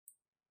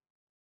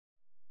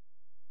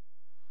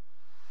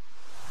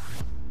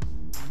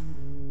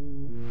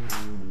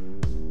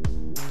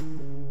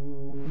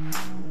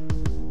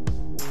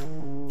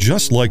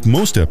Just like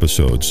most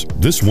episodes,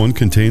 this one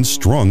contains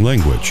strong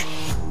language.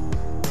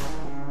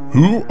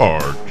 Who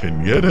are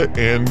Kenyetta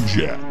and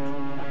Jack?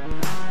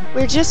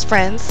 We're just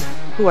friends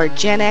who are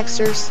Gen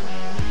Xers,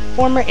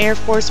 former Air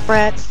Force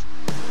brats,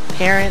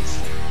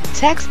 parents,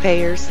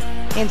 taxpayers,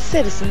 and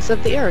citizens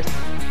of the Earth.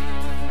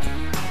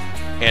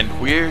 And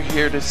we're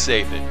here to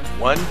save it,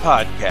 one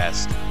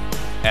podcast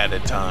at a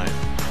time.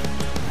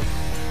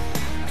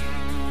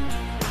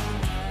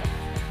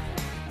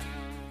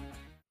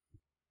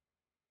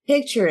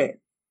 Picture it.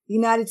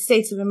 United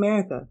States of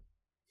America,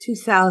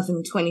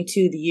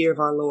 2022, the year of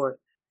our Lord.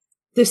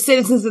 The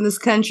citizens of this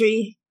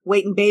country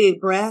wait in bated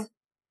breath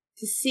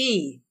to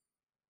see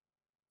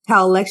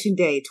how Election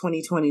Day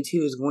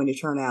 2022 is going to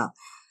turn out.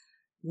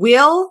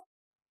 Will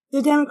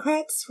the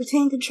Democrats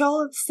retain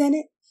control of the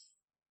Senate?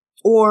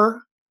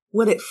 Or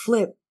will it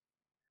flip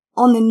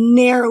on the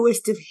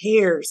narrowest of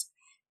hairs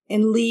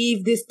and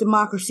leave this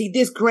democracy,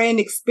 this grand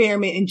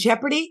experiment in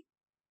jeopardy?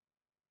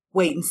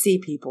 Wait and see,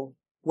 people.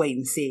 Wait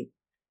and see.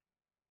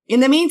 In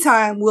the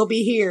meantime, we'll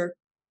be here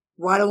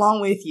right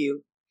along with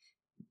you,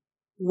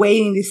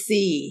 waiting to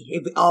see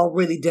if it all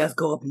really does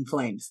go up in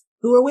flames.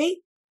 Who are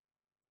we?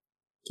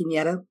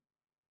 Kenyetta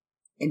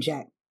and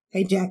Jack.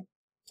 Hey, Jack.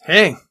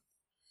 Hey.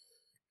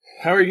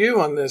 How are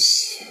you on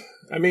this?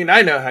 I mean,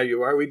 I know how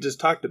you are. We just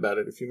talked about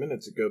it a few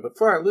minutes ago. But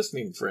for our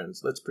listening friends,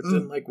 let's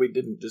pretend like we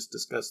didn't just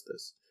discuss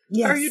this.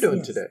 Yes, how are you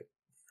doing today?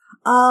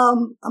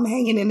 I'm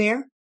hanging in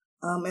there.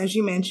 As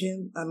you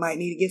mentioned, I might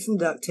need to get some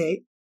duct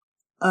tape.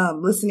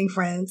 Listening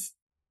friends,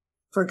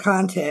 for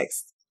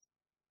context,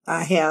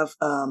 I have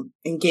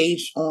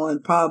engaged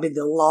on probably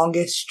the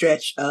longest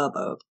stretch of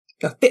a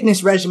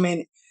fitness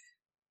regimen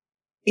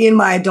in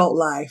my adult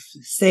life,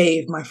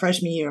 save my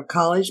freshman year of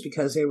college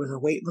because there was a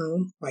weight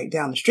room right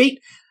down the street.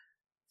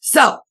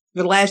 So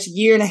for the last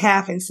year and a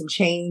half and some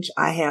change,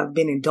 I have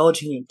been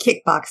indulging in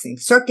kickboxing,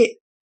 circuit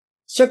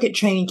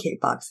training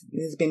kickboxing.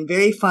 It has been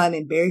very fun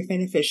and very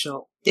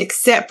beneficial,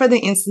 except for the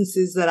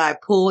instances that I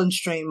pull and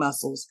strain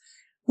muscles,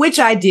 which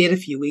I did a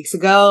few weeks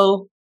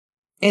ago.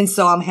 And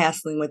so I'm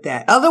hassling with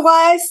that.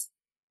 Otherwise,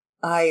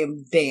 I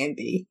am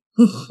dandy.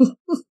 Well,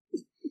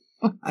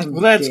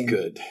 that's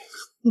good.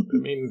 I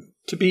mean,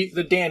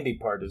 the dandy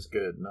part is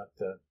good, not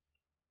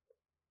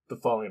the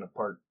falling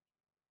apart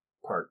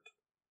part.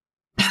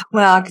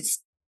 Well,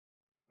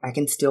 I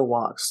can still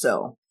walk,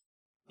 so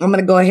I'm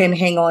going to go ahead and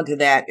hang on to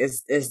that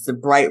as the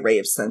bright ray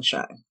of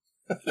sunshine.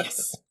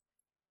 Yes.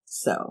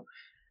 So,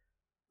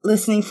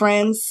 listening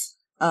friends,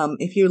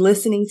 if you're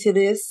listening to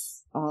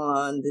this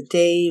on the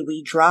day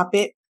we drop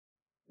it,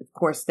 of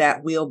course,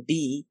 that will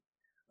be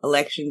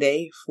Election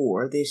Day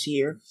for this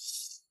year.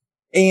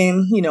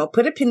 And,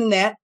 put a pin in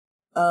that.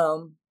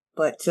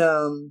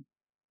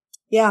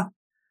 Yeah,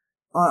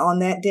 on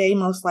that day,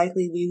 most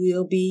likely we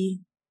will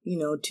be,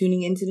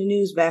 tuning into the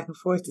news back and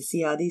forth to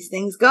see how these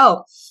things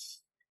go.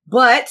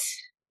 But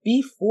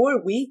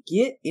before we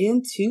get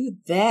into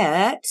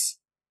that,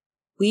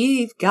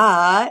 we've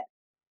got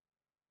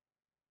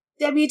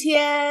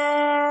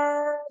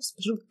WTF.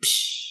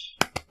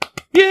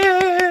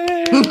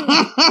 Yay!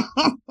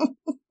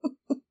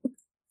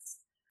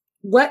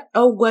 What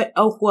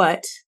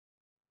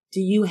do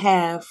you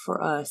have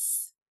for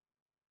us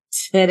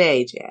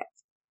today, Jack?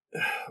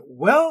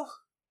 Well,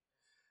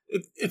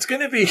 it's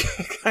going to be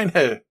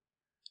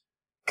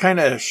kind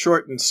of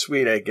short and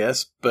sweet, I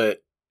guess.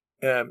 But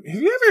have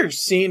you ever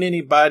seen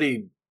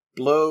anybody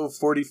blow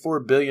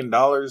 $44 billion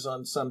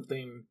on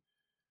something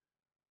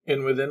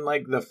and within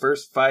the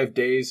first 5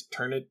 days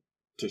turn it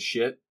to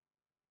shit?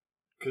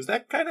 Because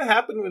that kind of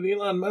happened with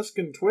Elon Musk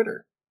and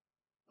Twitter.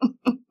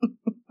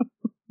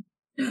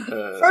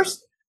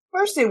 First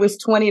it was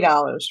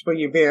 $20 for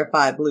your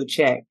verified blue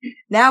check.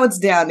 Now it's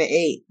down to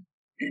 $8.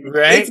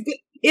 Right?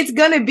 It's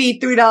going to be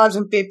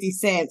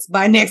 $3.50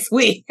 by next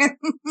week.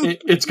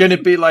 It's going to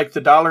be like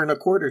the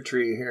 $1.25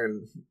 tree here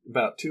in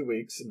about 2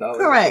 weeks.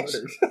 Correct.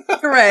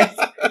 Correct.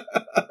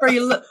 For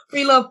your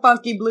little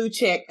funky blue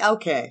check.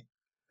 Okay.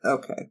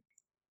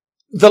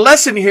 The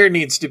lesson here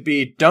needs to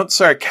be, don't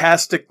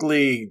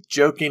sarcastically,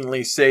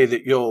 jokingly say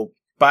that you'll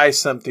buy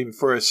something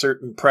for a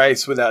certain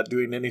price without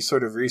doing any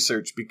sort of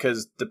research,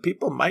 because the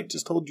people might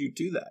just hold you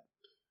to that.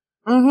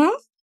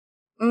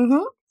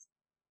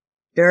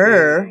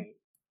 Sure.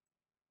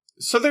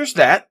 So there's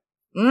that.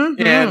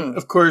 And,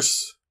 of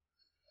course,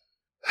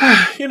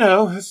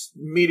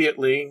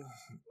 immediately,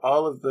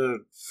 all of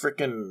the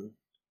frickin'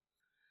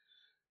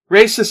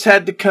 racists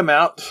had to come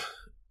out.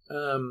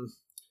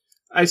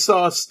 I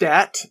saw a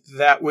stat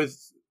that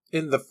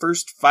within the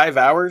first 5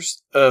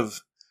 hours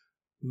of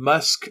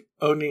Musk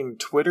owning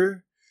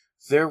Twitter,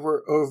 there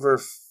were over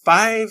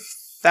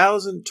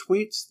 5,000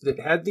 tweets that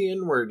had the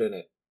N-word in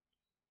it.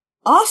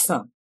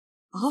 Awesome.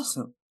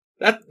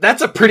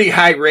 That's a pretty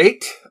high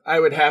rate, I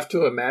would have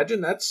to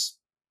imagine. That's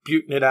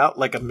spewing it out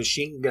like a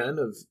machine gun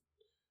of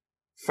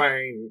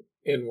firing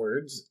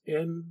N-words.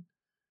 And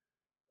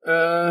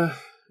that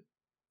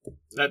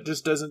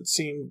just doesn't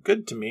seem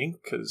good to me,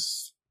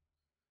 because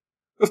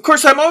of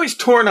course I'm always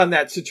torn on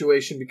that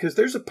situation, because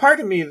there's a part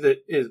of me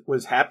that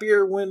was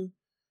happier when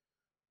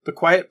the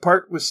quiet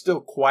part was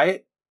still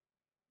quiet.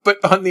 But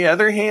on the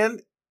other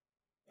hand,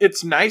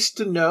 it's nice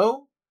to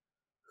know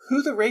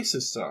who the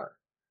racists are.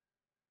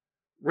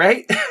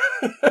 Right?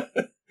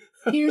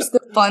 Here's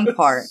the fun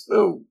part.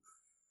 So,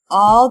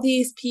 all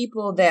these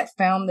people that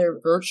found their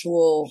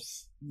virtual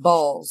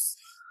balls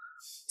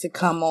to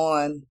come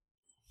on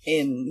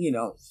and,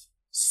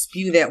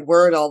 spew that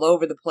word all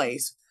over the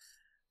place,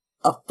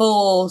 a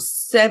full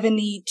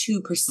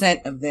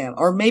 72% of them,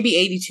 or maybe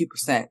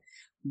 82%,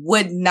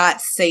 would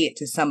not say it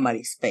to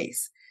somebody's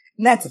face.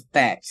 And that's a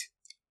fact.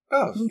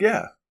 oh,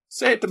 yeah.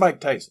 Say it to Mike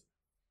Tyson.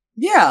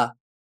 Yeah.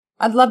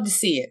 I'd love to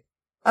see it.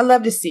 I'd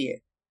love to see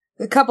it.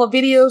 The couple of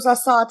videos I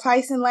saw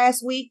Tyson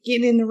last week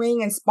getting in the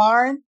ring and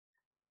sparring,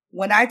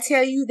 when I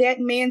tell you that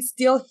man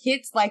still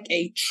hits like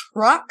a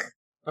truck,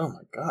 Oh,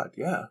 my God,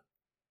 yeah.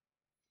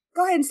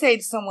 go ahead and say it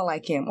to someone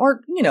like him.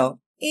 Or,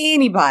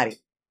 anybody.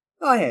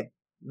 Go ahead.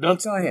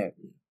 Don't Go ahead.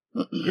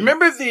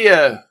 remember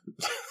the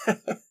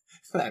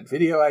that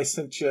video I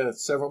sent you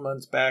several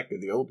months back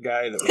of the old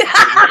guy that was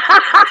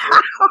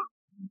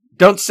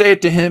don't say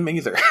it to him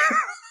either.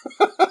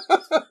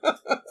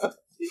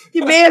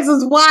 Your man's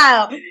was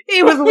wild.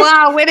 He was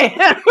wild with it.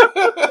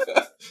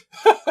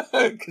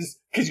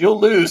 Because you'll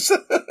lose.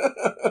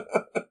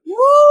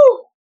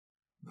 Woo!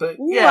 But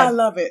Ooh, yeah, I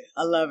love it.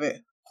 I love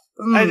it.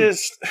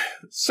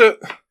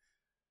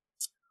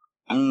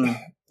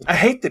 I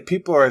hate that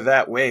people are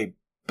that way,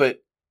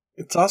 but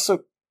it's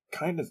also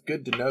kind of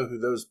good to know who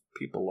those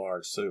people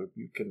are so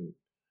you can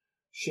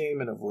shame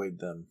and avoid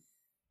them.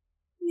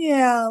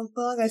 Yeah,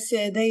 but like I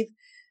said,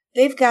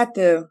 they've got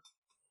the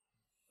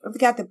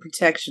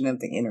protection of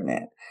the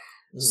internet.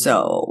 Mm.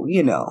 So,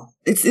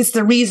 it's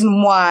the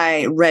reason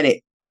why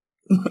Reddit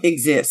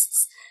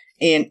exists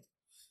and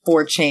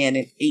 4chan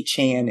and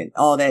 8chan and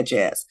all that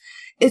jazz.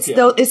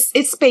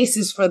 It's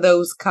spaces for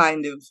those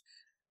kind of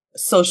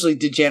socially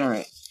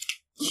degenerate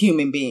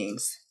human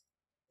beings.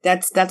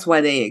 That's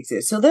why they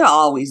exist. So they'll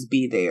always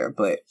be there,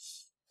 but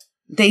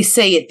they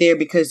say it there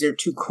because they're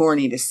too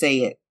corny to say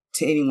it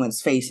to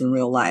anyone's face in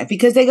real life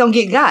because they're gonna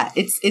get got.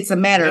 It's a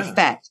matter of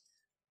fact.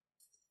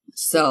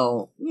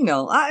 So,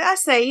 I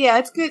say, yeah,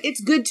 it's good.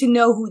 It's good to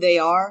know who they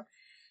are,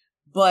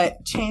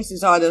 but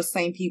chances are those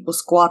same people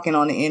squawking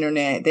on the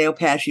internet, they'll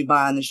pass you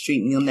by on the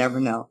street and you'll never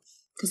know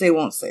because they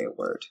won't say a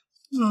word.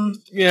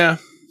 Yeah.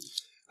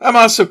 I'm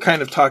also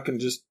kind of talking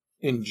just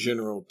in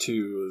general,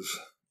 too, of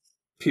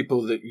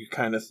people that you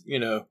kind of,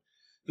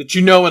 that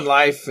you know in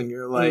life and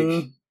you're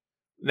like,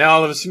 now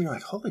all of a sudden you're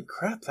like, holy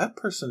crap, that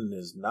person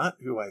is not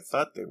who I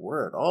thought they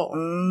were at all.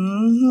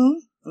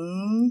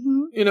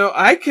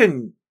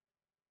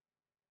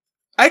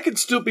 I can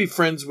still be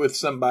friends with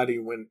somebody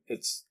when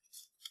it's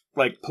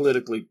like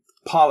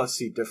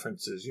policy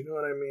differences. You know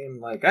what I mean?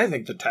 Like, I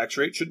think the tax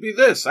rate should be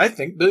this. I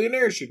think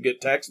billionaires should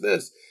get taxed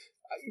this.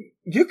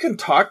 You can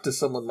talk to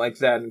someone like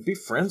that and be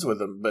friends with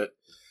them, but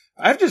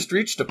I've just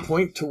reached a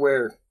point to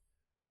where,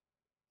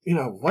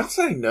 once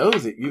I know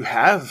that you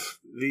have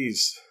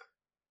these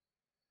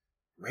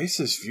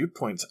racist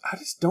viewpoints, I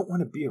just don't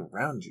want to be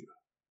around you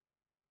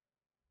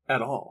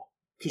at all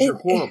because you're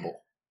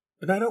horrible.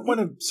 And I don't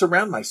want to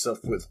surround myself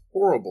with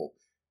horrible.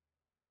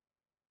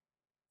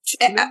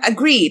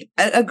 Agreed.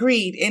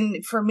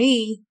 And for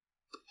me,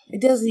 it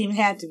doesn't even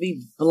have to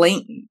be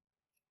blatant.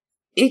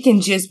 It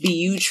can just be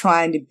you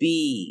trying to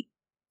be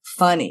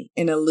funny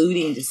and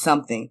alluding to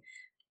something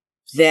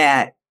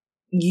that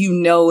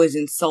is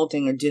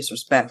insulting or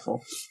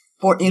disrespectful.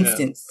 For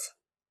instance,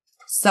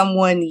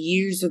 someone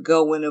years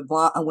ago when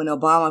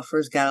Obama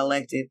first got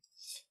elected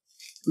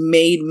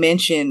made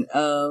mention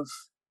of,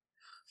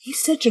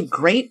 he's such a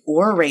great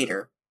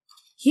orator.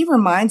 He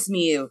reminds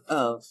me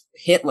of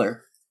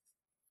Hitler.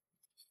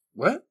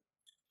 What?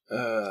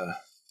 Yeah.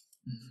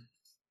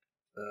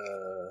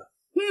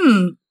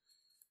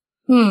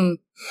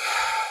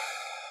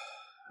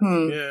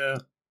 Okay.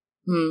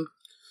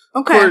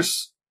 Of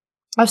course.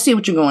 I see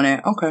what you're going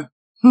at. Okay.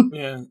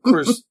 Yeah, of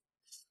course.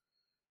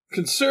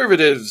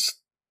 Conservatives,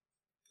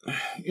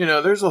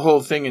 there's a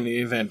whole thing in the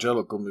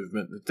evangelical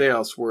movement that they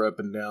all swore up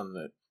and down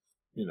that,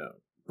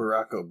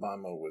 Barack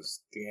Obama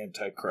was the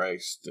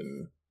Antichrist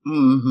and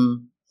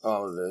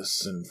all of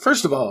this. And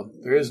first of all,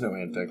 there is no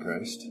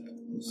Antichrist.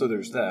 So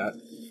there's that.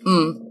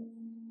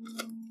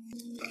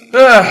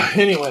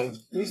 Anyway,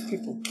 these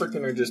people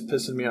frickin' are just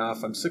pissing me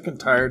off. I'm sick and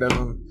tired of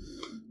them.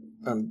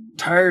 I'm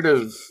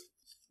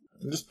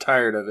just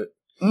tired of it.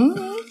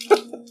 I'm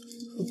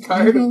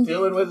tired of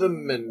dealing with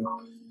them. And,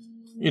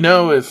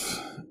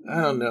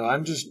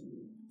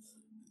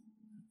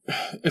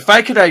 if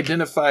I could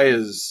identify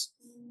as,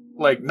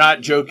 like,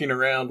 not joking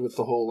around with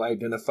the whole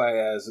identify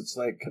as, it's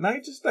like, can I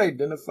just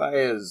identify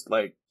as,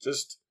 like,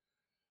 just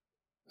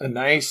a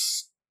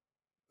nice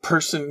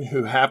person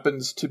who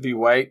happens to be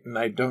white and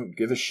I don't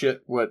give a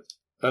shit what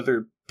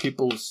other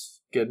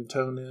people's skin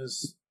tone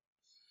is?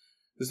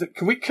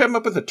 Can we come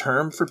up with a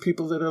term for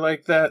people that are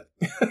like that?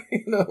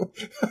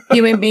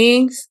 Human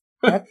beings?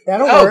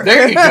 That'll work. work.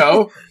 There you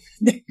go.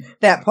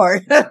 That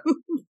part.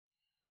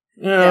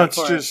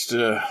 It's just...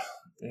 Oh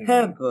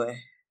boy.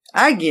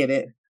 I get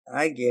it.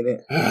 I get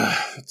it.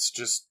 It's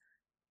just,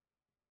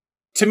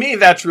 to me,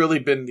 that's really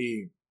been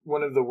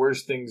one of the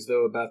worst things,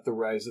 though, about the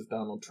rise of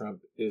Donald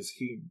Trump is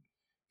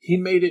he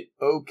made it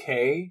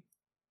okay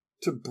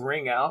to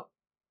bring out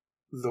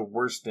the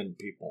worst in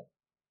people.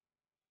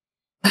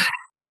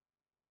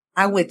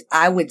 I would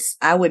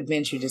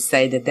venture to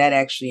say that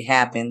actually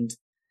happened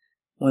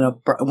when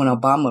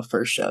Obama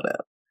first showed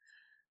up.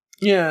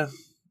 Yeah.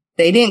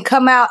 They didn't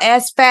come out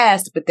as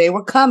fast, but they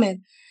were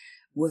coming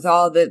with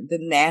all the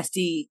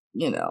nasty,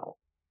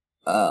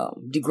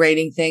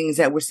 degrading things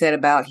that were said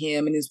about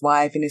him and his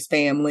wife and his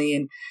family.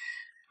 And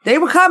they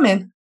were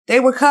coming.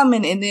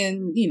 And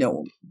then,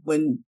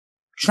 when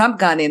Trump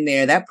got in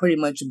there, that pretty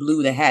much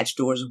blew the hatch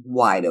doors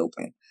wide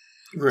open.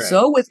 Right.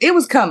 So it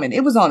was coming.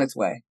 It was on its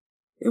way.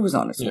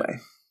 Way.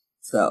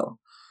 So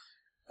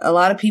a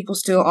lot of people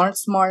still aren't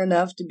smart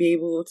enough to be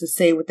able to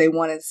say what they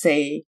want to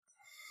say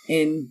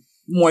in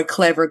more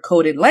clever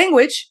coded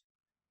language.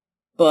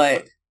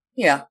 But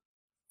yeah.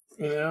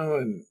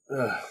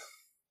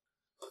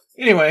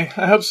 Anyway,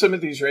 I hope some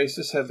of these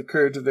racists have the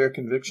courage of their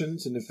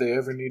convictions, and if they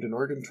ever need an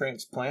organ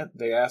transplant,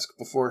 they ask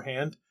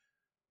beforehand,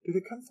 did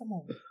it come from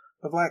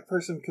a black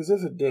person? Because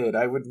if it did,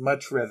 I would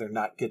much rather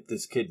not get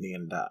this kidney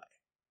and die.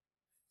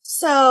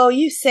 So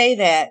you say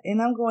that,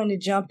 and I'm going to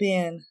jump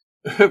in.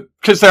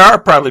 Because there are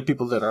probably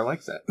people that are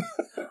like that.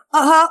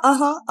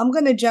 I'm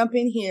going to jump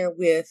in here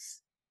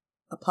with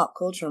a pop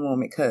culture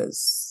moment, because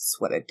it's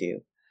what I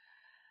do.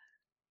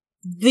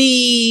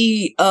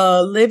 The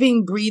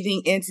living,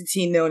 breathing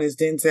entity known as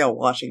Denzel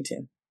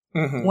Washington,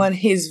 one of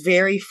his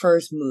very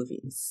first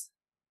movies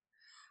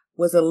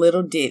was a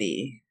little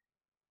ditty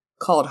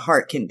called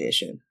Heart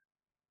Condition,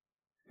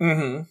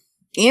 in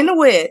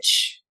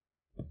which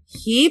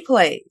he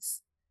plays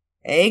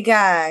a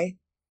guy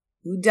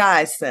who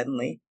dies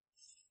suddenly,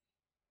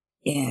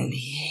 and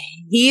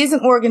he is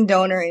an organ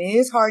donor, and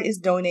his heart is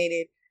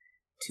donated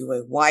to a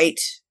white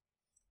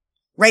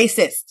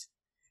racist.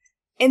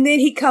 And then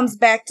he comes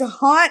back to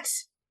haunt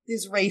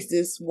this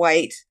racist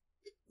white,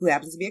 who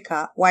happens to be a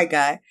cop, white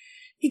guy.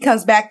 He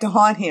comes back to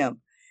haunt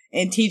him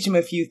and teach him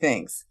a few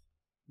things.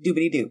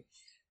 Doobity-doo.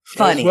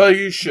 Funny. Well,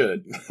 you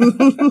should.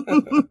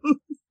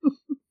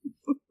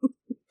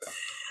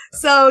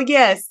 So,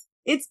 yes,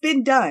 it's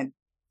been done.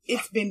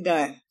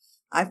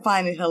 I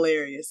find it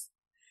hilarious.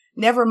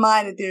 Never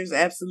mind that there's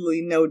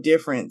absolutely no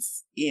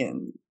difference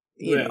in,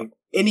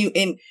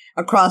 in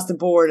across the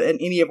board in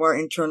any of our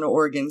internal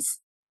organs.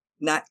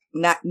 Not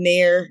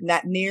near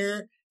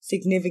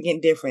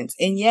significant difference.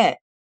 And yet.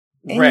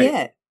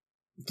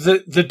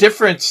 The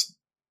difference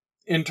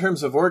in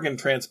terms of organ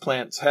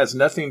transplants has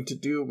nothing to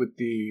do with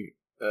the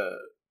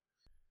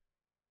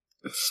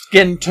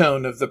skin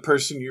tone of the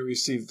person you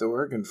receive the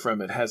organ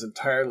from. It has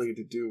entirely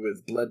to do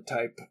with blood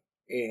type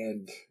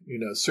and,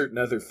 certain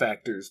other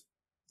factors,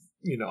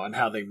 on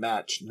how they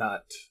match,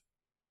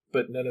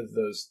 but none of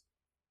those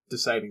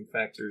deciding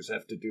factors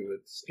have to do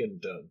with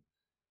skin tone.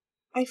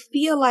 I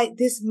feel like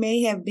this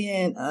may have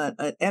been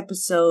an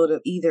episode of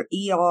either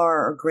ER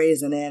or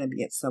Grey's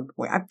Anatomy at some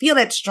point. I feel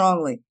that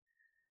strongly.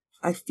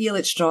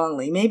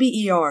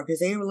 Maybe ER,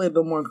 because they were a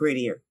little bit more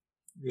grittier.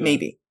 Yeah.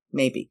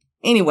 Maybe.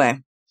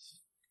 Anyway.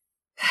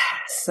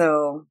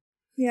 So,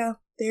 yeah,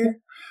 they're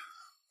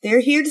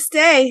here to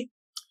stay.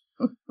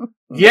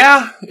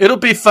 Yeah, it'll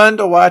be fun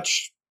to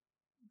watch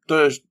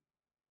the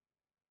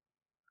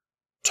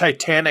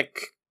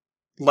Titanic,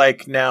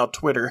 like now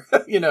Twitter.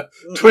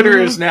 Twitter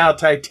is now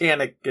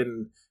Titanic,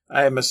 and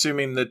I am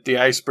assuming that the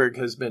iceberg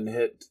has been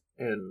hit,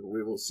 and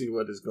we will see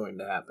what is going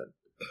to happen.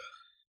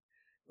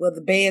 Will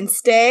the band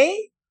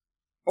stay,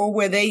 or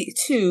will they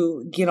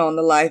too get on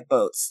the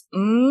lifeboats?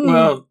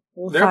 Well,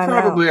 they're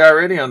probably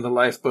already on the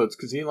lifeboats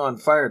because Elon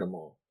fired them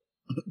all.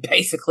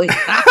 Basically.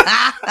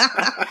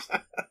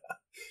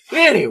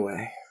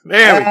 Anyway,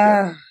 there we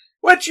go.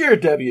 What's your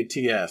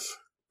WTF?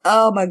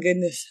 Oh my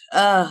goodness.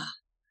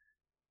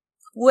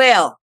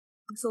 Well,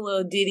 it's a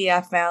little ditty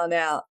I found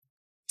out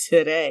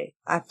today.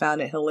 I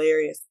found it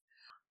hilarious.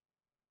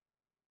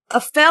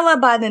 A fella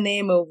by the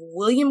name of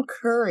William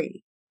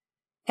Curry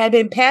had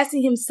been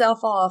passing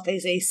himself off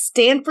as a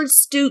Stanford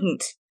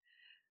student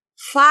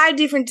 5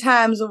 different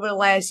times over the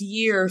last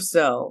year or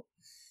so,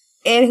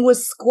 and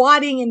was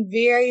squatting in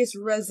various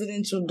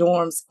residential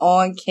dorms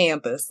on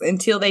campus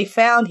until they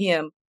found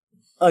him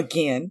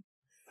again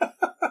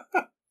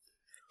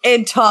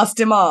and tossed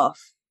him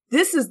off.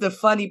 This is the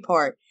funny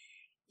part.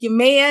 Your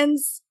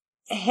mans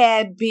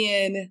had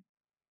been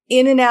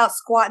in and out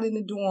squatting in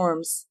the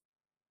dorms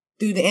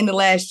through the end of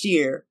last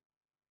year.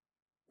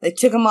 They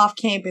took him off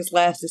campus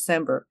last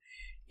December.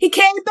 He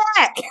came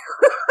back.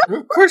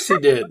 Of course he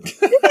did. He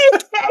came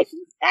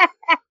back.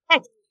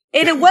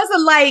 And it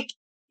wasn't like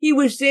he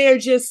was there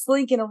just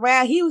slinking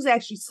around. He was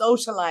actually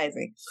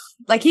socializing.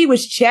 Like he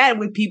was chatting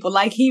with people.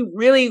 Like he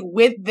really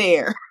went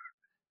there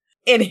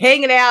and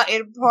hanging out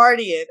and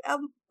partying.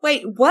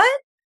 Wait,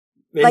 what?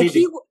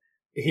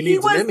 He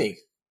needs an Emmy.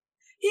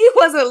 He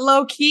wasn't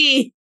low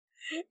key.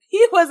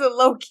 He wasn't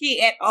low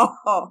key at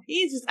all.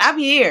 He's just, I'm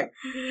here.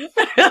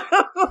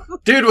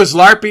 Dude was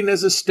LARPing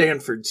as a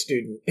Stanford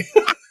student.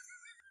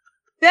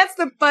 That's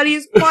the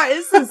funniest part.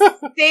 This is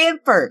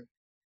Stanford.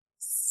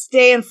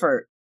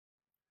 Stanford.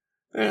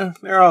 Yeah,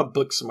 they're all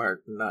book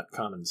smart and not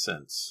common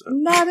sense. So.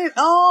 Not at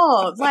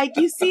all. Like,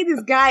 you see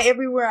this guy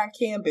everywhere on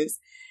campus.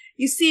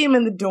 You see him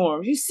in the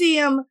dorms. You see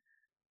him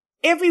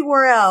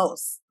everywhere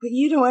else. But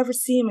you don't ever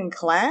see him in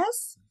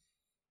class?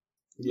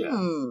 Yeah.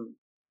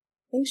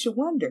 Makes you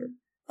wonder.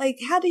 Like,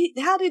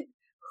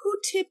 who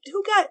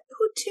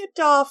tipped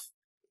off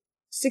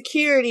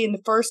security in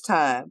the first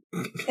time?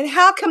 And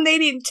how come they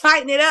didn't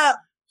tighten it up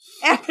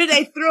after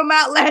they threw him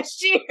out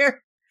last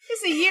year?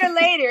 It's a year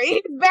later.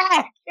 He's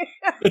back.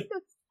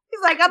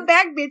 He's like, I'm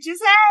back, bitches.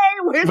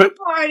 Hey, where's the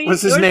party?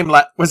 Was his name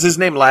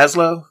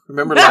Laszlo?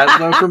 Remember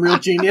Laszlo from Real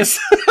Genius?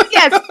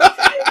 Yes.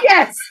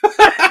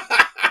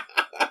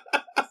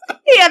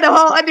 He had the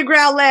whole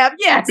underground lab.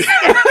 Yes.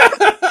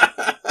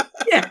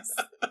 Yes.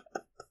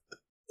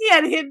 He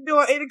had a hidden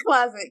door in the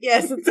closet.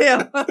 Yes, it's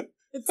him.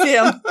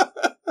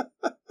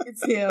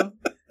 It's him.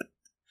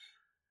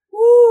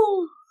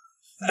 Woo.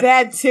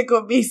 That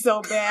tickled me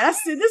so bad. I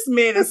said, this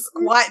man is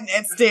squatting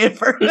at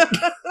Stanford.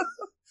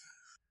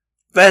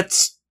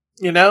 That's,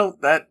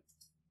 that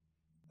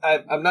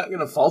I'm not going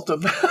to fault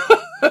him.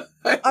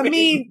 I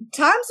mean,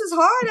 times is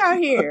hard out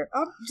here.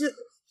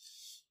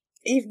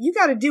 If you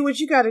got to do what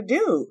you got to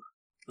do.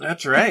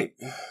 That's right.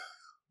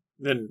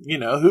 Then,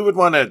 who would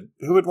want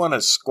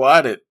to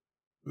squat at,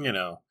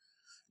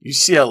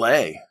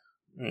 UCLA?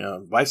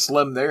 Why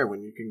slum there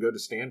when you can go to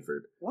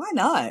Stanford? Why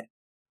not?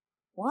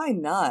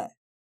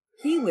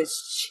 He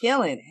was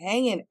chilling,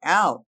 hanging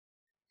out,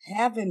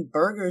 having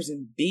burgers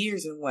and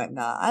beers and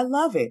whatnot. I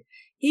love it.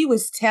 He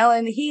was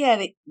apparently he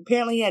had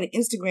an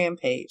Instagram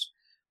page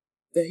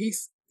that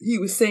he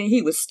was saying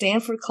he was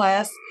Stanford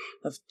class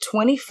of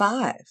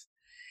 25,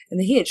 and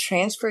that he had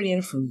transferred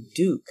in from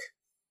Duke.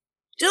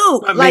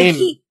 Dude,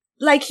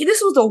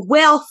 this was a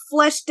well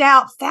fleshed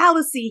out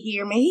fallacy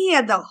here, man. He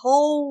had the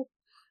whole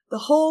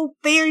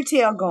fairy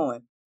tale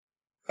going.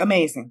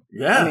 Amazing.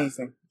 Yeah.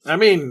 Amazing. I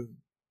mean,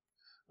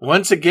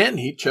 once again,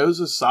 he chose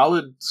a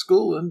solid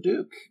school in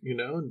Duke,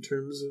 in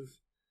terms of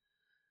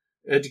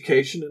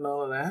education and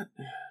all of that.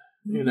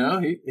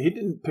 Mm-hmm. He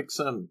didn't pick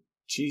some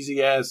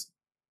cheesy ass,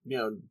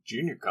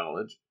 junior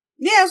college.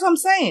 Yeah, that's what I'm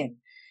saying.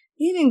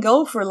 He didn't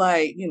go for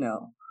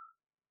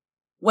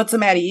what's the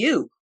matter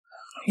you?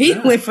 He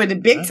went for the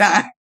big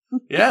time.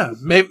 Yeah,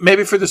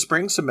 maybe for the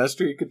spring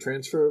semester he could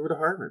transfer over to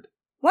Harvard.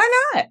 Why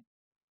not?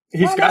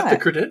 He's got the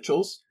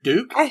credentials.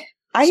 Duke.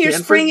 I hear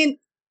spring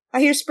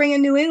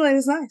in New England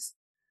is nice.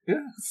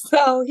 Yeah.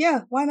 So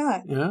yeah, why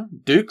not? Yeah,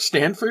 Duke,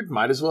 Stanford,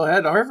 might as well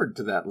add Harvard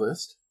to that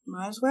list.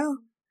 Might as well.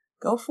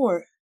 Go for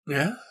it.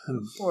 Yeah. Go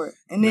for it.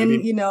 And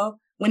then,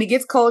 when it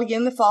gets cold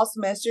again in the fall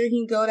semester, he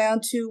can go down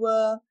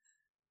to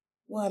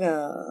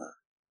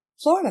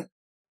Florida.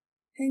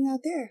 Hang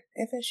out there.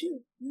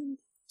 FSU.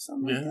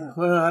 Something like that.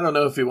 Well, I don't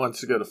know if he wants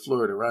to go to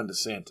Florida. Ron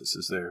DeSantis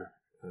is there.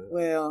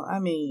 Well, I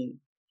mean,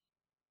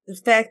 the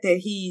fact that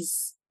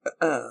he's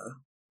a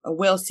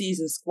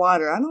well-seasoned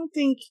squatter, I don't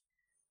think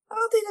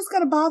that's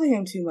going to bother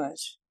him too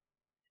much.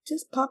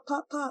 Just pop.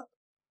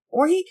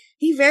 Or he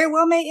very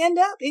well may end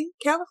up in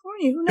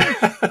California. Who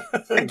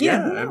knows?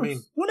 Again,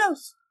 who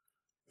knows?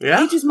 Yeah.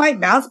 He just might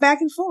bounce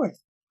back and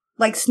forth.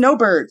 Like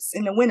snowbirds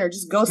in the winter,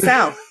 just go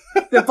south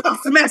the fall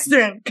semester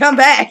and come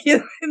back.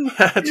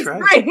 That's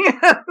right.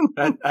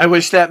 I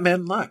wish that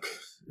man luck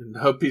and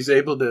hope he's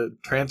able to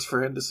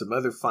transfer into some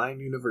other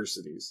fine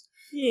universities.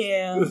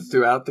 Yeah.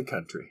 Throughout the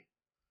country.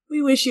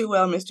 We wish you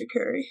well, Mr.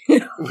 Curry.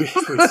 we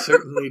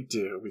certainly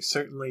do. We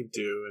certainly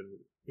do.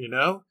 And,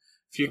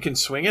 if you can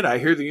swing it, I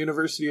hear the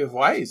University of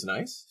Hawaii is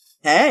nice.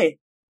 Hey.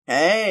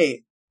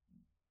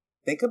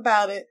 Think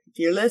about it. If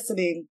you're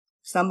listening,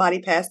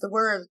 somebody pass the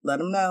word. Let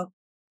them know.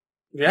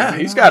 Yeah,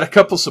 he's got a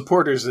couple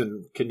supporters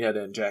in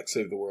Kenyatta and Jack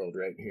Save the World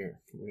right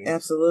here.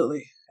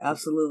 Absolutely.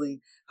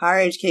 Higher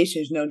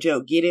education is no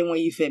joke. Get in where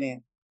you fit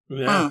in.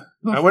 Yeah.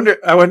 I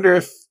wonder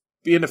if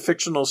being a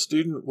fictional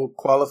student will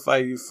qualify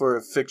you for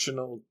a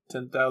fictional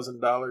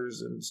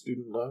 $10,000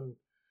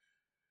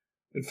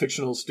 in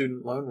fictional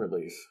student loan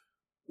relief.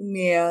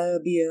 Yeah,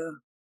 it'll be a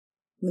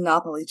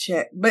Monopoly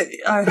check, but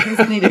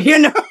it's neither here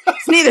nor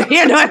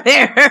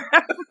there.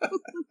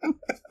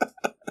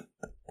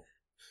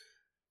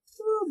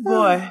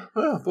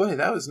 Oh boy,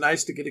 that was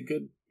nice to get a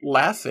good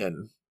laugh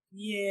in.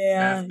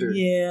 Yeah.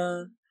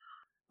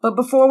 But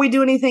before we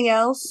do anything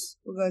else,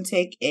 we're going to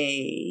take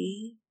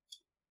a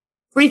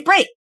brief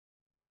break.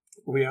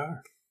 We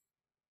are.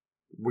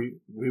 We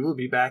will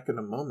be back in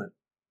a moment.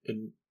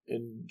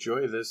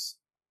 Enjoy this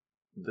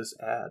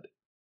ad.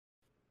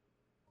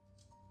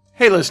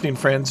 Hey listening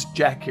friends,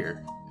 Jack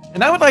here.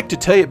 And I would like to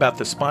tell you about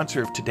the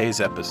sponsor of today's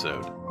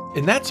episode.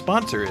 And that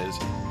sponsor is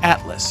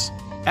Atlas.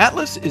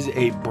 Atlas is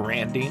a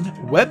branding,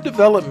 web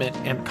development,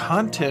 and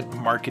content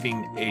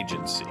marketing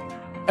agency.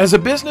 As a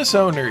business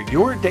owner,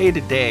 your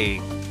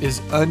day-to-day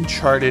is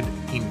uncharted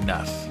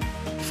enough.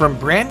 From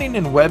branding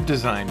and web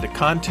design to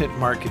content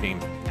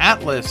marketing,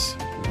 Atlas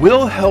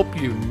will help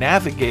you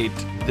navigate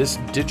this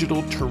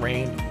digital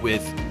terrain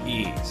with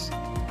ease.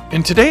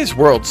 In today's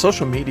world,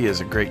 social media is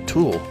a great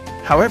tool,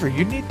 However,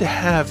 you need to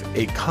have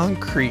a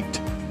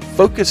concrete,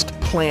 focused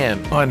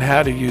plan on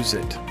how to use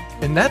it.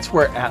 And that's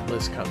where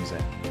Atlas comes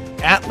in.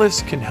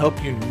 Atlas can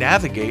help you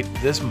navigate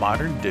this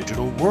modern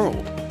digital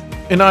world.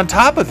 And on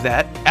top of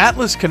that,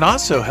 Atlas can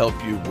also help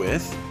you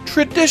with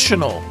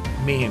traditional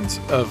means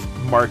of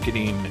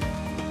marketing.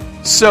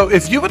 So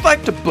if you would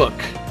like to book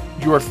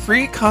your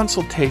free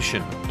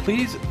consultation,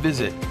 please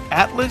visit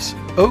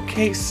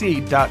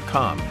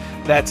atlasokc.com.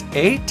 That's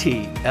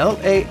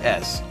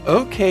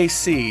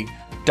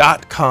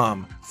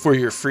atlasokc.com for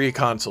your free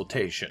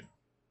consultation.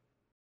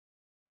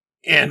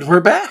 And we're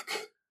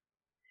back.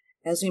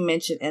 As we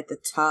mentioned at the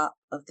top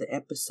of the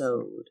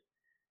episode,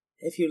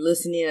 if you're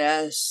listening to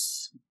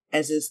us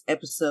as this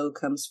episode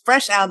comes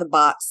fresh out of the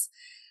box,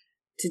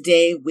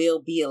 today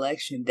will be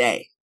election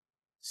day.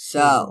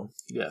 So,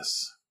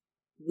 yes,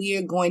 we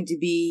are going to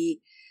be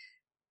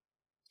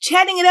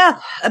chatting it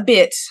up a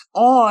bit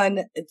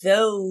on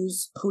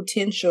those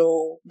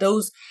potential,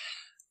 those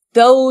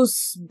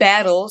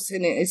battles,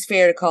 and it's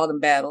fair to call them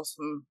battles,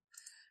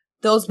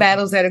 those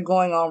battles that are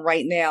going on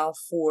right now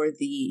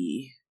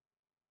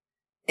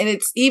and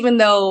it's, even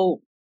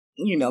though,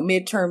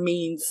 midterm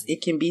means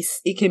it can be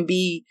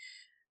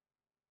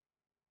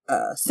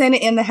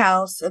Senate and the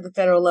House at the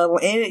federal level,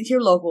 and it's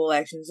your local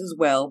elections as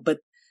well. But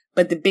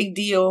the big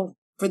deal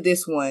for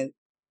this one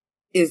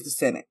is the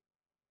Senate.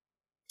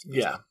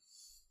 Yeah.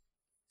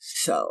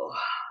 So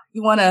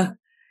you wanna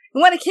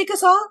kick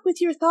us off with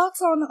your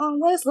thoughts on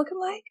what it's looking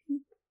like?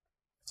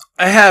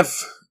 I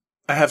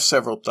have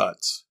several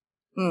thoughts.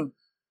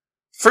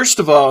 First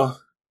of all,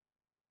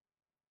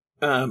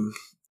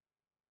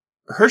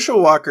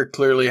 Herschel Walker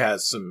clearly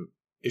has some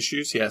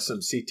issues. He has some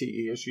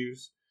CTE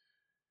issues.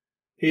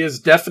 He has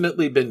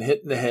definitely been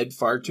hit in the head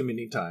far too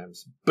many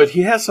times, but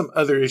he has some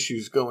other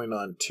issues going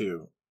on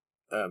too,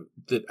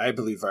 that I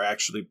believe are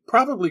actually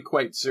probably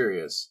quite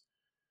serious.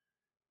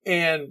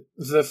 And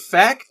the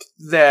fact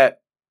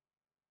that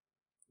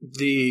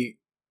the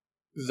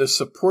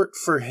support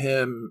for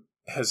him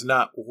has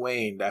not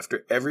waned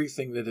after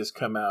everything that has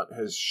come out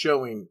has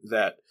showing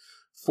that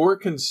for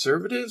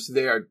conservatives,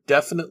 they are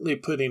definitely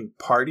putting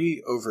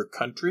party over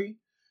country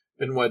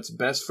and what's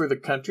best for the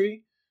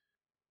country.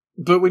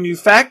 But when you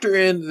factor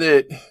in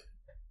that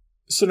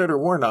Senator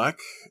Warnock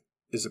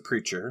is a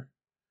preacher,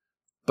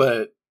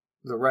 but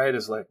the right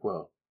is like,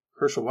 well,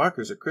 Herschel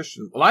Walker's a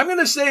Christian. Well, I'm going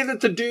to say that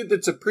the dude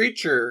that's a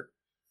preacher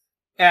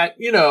at,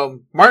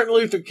 Martin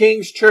Luther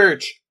King's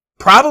church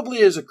probably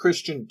is a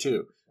Christian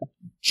too.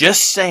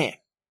 Just saying.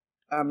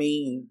 I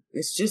mean,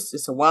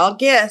 it's a wild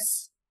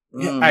guess.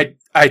 Yeah,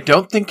 I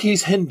don't think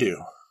he's Hindu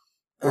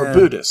or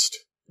Buddhist.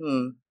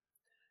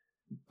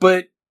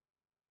 But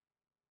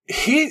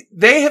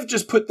they have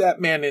just put that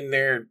man in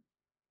there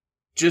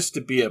just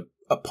to be a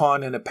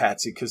pawn and a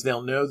patsy, because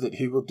they'll know that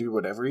he will do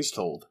whatever he's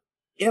told.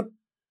 Yep.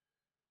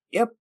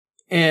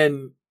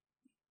 And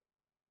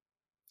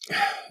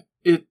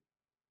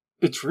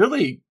it's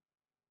really,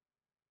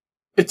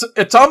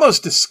 it's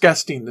almost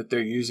disgusting that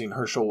they're using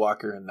Herschel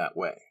Walker in that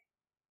way.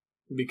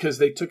 Because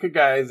they took a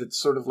guy that's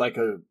sort of like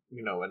an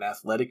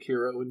athletic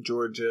hero in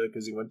Georgia,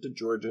 because he went to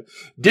Georgia,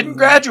 didn't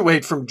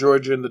graduate from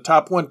Georgia in the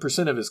top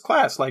 1% of his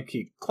class like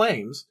he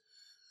claims.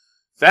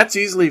 That's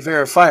easily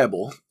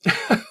verifiable.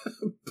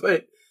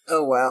 But,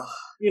 oh, well,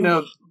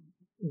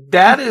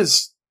 that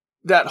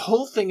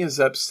whole thing is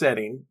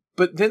upsetting.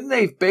 But then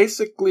they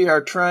basically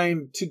are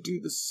trying to do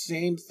the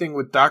same thing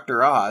with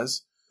Dr.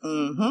 Oz.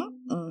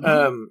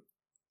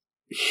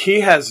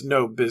 He has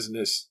no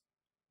business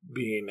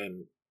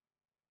being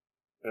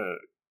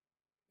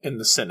in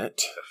the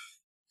Senate.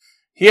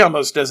 He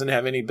almost doesn't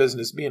have any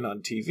business being on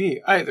TV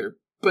either.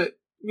 But,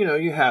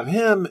 you have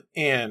him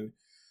and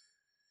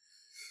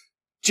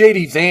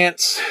J.D.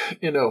 Vance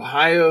in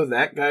Ohio.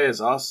 That guy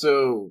is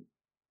also,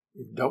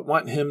 don't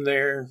want him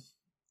there.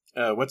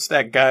 What's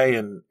that guy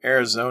in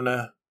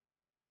Arizona?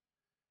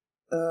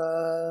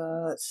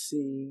 Let's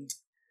see.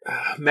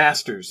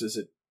 Masters, is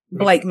it?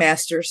 Blake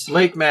Masters.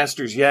 Blake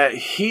Masters, yeah.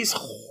 He is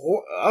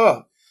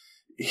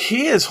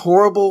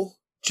horrible.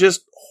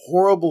 Just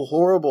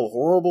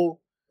horrible.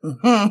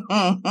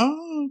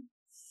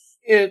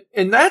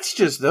 And that's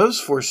just those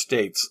 4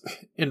 states.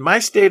 In my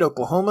state,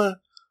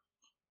 Oklahoma,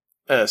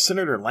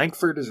 Senator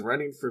Lankford is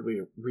running for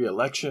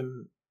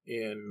re-election,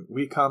 and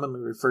we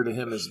commonly refer to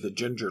him as the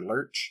Ginger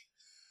Lurch.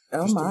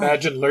 Oh, just my.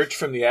 imagine Lurch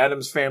from the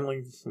Addams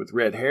Family with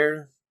red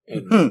hair,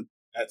 and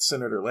that's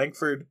Senator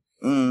Lankford.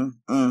 And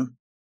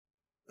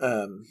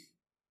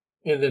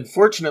then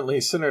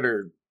fortunately,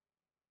 Senator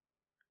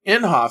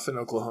Inhofe in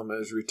Oklahoma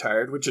is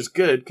retired, which is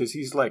good because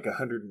he's like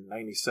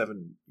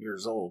 197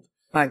 years old.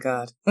 My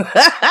God.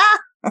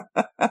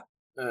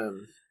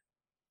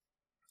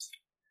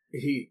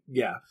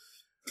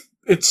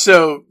 It's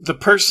so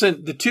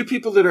the 2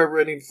 people that are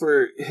running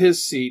for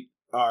his seat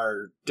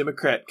are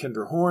Democrat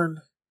Kendra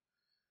Horn,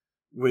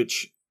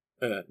 which,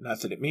 not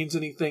that it means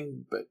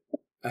anything, but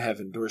I have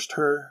endorsed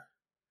her.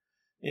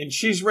 And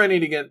she's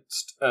running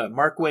against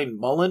Markwayne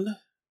Mullin,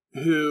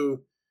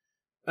 who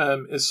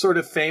is sort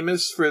of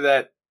famous for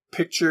that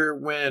picture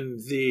when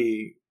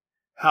the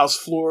House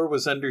floor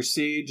was under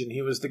siege, and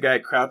he was the guy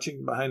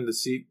crouching behind the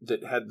seat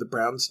that had the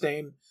brown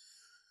stain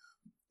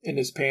in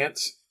his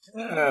pants.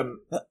 I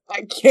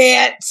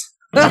can't.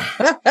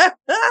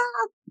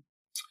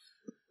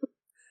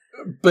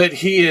 But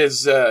he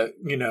is,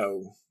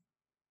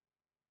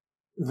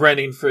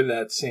 running for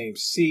that same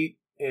seat.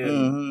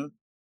 And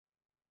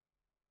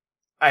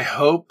I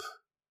hope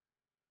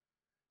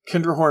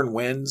Kendra Horn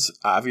wins,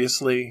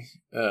 obviously.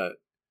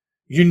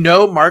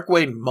 Mark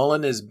Wayne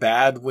Mullen is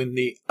bad when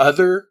the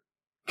other...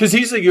 Because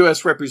he's a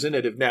U.S.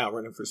 representative now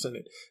running for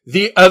Senate.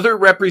 The other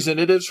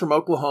representatives from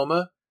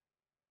Oklahoma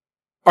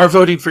are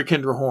voting for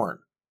Kendra Horn.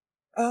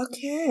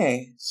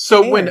 Okay.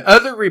 So when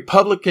other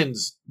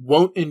Republicans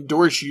won't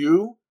endorse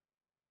you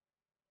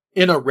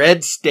in a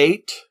red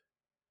state,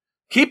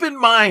 keep in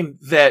mind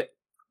that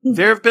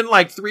there have been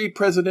like 3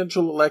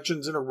 presidential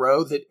elections in a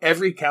row that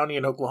every county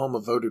in Oklahoma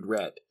voted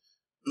red.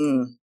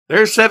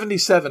 There are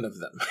 77 of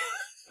them.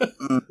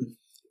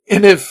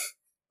 And if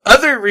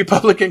other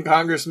Republican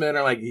congressmen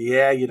are like,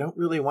 yeah, you don't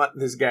really want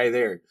this guy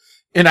there.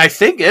 And I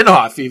think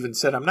Inhofe even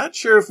said, I'm not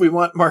sure if we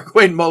want Mark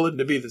Wayne Mullen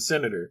to be the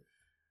senator.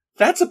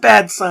 That's a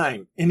bad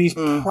sign. And he's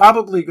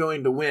probably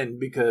going to win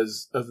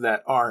because of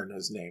that R in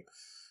his name.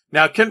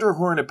 Now, Kendra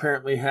Horn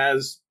apparently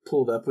has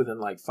pulled up within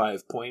like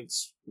 5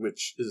 points,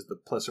 which is the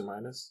plus or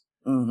minus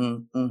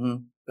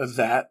of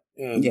that.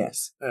 And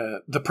yes.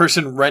 The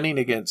person running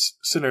against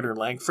Senator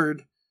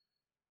Langford,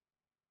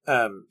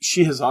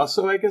 she has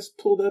also, I guess,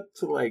 pulled up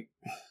to like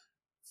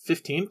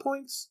 15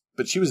 points,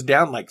 but she was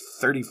down like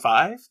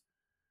 35.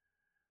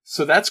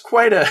 So that's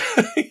quite a,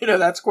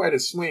 that's quite a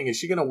swing. Is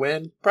she going to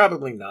win?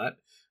 Probably not.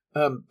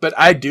 But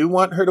I do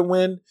want her to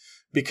win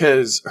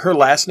because her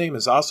last name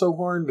is also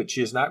Horn, but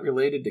she is not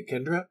related to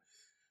Kendra.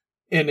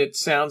 And it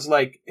sounds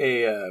like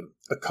a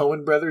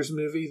Coen Brothers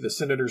movie, The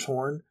Senator's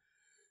Horn.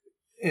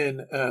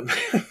 And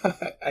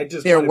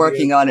they're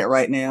working on it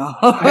right now.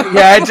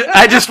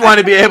 I just want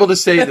to be able to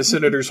say The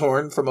Senator's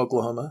Horn from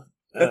Oklahoma,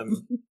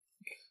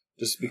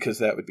 just because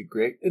that would be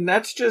great. And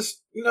that's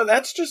just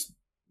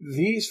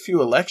these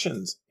few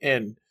elections.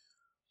 And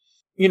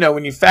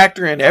when you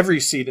factor in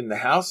every seat in the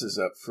House is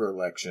up for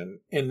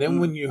election, and then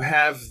when you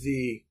have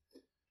the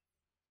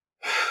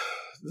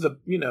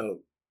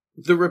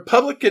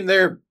Republican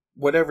there,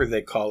 whatever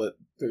they call it,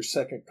 their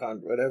second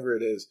whatever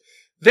it is,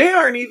 they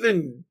aren't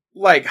even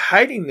like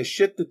hiding the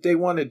shit that they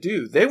want to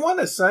do. They want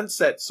to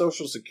sunset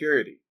Social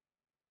Security.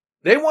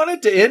 They want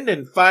it to end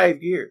in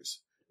 5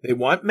 years. They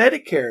want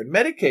Medicare and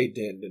Medicaid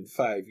to end in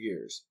 5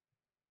 years.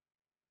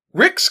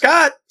 Rick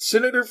Scott,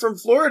 senator from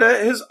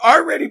Florida, has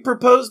already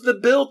proposed the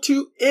bill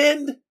to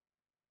end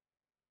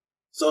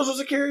Social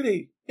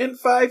Security in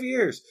 5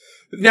 years.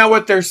 Now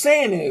what they're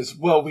saying is,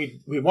 well, we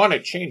want to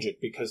change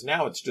it because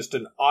now it's just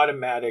an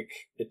automatic,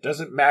 it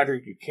doesn't matter,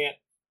 you can't,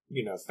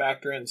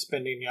 factor in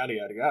spending, yada,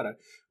 yada, yada.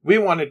 We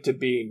want it to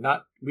be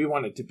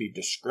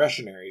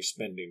discretionary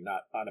spending,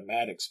 not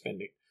automatic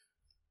spending.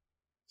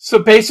 So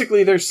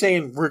basically they're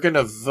saying we're going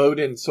to vote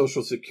in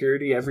Social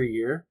Security every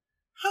year.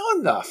 How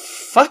in the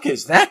fuck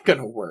is that going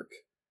to work?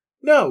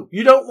 No,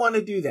 you don't want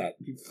to do that,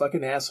 you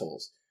fucking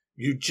assholes.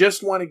 You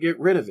just want to get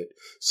rid of it.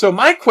 So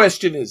my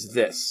question is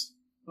this.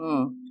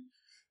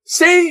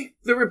 Say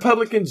the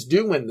Republicans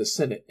do win the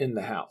Senate in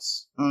the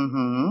House.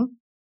 And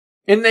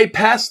they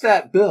pass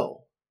that bill.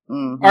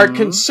 Are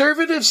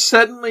conservatives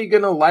suddenly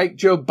going to like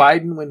Joe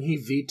Biden when he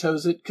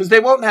vetoes it? Because they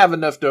won't have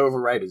enough to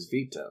override his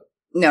veto.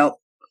 No.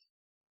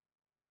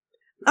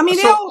 I mean,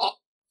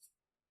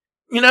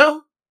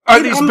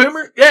 are these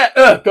boomers?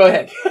 Yeah, go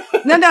ahead.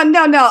 No.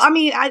 I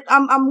mean,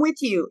 I'm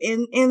with you.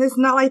 And it's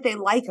not like they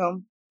like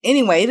him.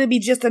 Anyway, it'll be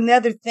just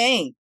another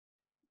thing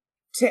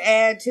to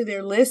add to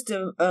their list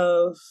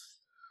of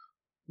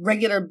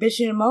regular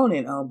bitching and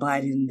moaning. Oh,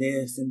 Biden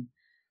this and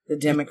the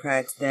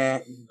Democrats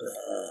that.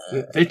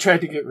 They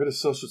tried to get rid of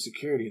Social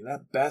Security and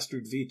that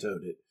bastard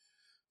vetoed it.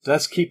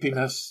 Thus keeping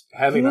us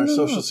having our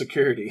Social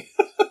Security.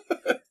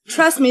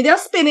 Trust me, they'll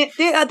spin it.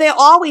 They'll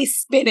always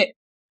spin it.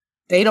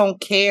 They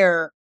don't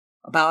care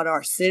about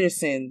our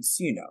citizens,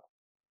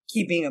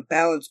 keeping a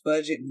balanced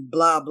budget and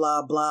blah,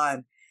 blah, blah.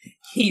 And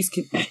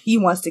he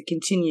wants to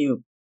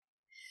continue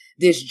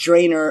this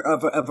drainer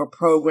of a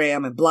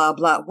program and blah,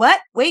 blah.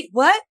 What? Wait,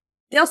 what?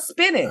 They'll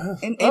spin it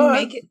and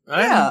make it.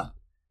 Yeah.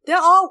 They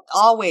will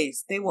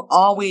always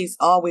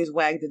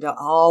wag the dog.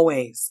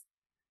 Always.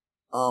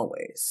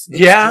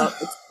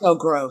 It's so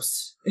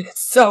gross.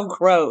 It's so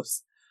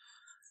gross.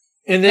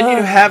 And then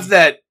you have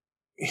that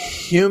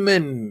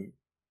human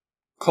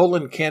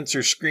colon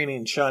cancer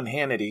screening Sean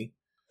Hannity.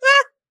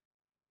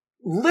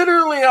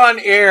 Literally on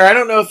air, I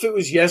don't know if it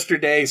was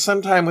yesterday,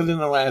 sometime within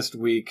the last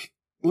week,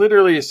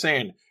 literally is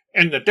saying,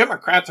 and the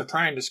Democrats are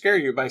trying to scare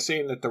you by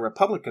saying that the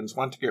Republicans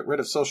want to get rid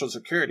of Social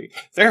Security.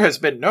 There has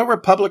been no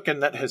Republican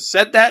that has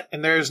said that,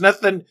 and there is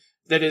nothing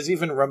that has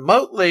even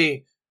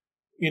remotely,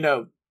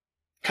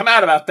 come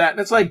out about that. And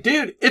it's like,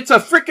 dude, it's a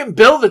freaking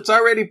bill that's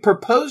already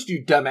proposed,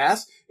 you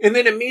dumbass. And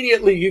then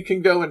immediately you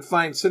can go and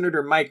find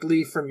Senator Mike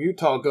Lee from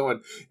Utah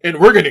going, and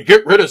we're going to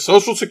get rid of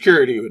Social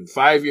Security in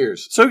 5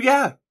 years. So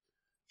yeah,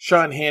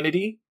 Sean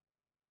Hannity,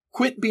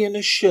 quit being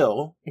a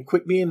shill and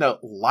quit being a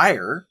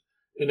liar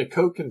and a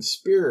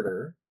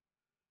co-conspirator.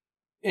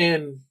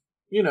 And,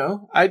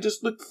 I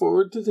just look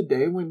forward to the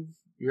day when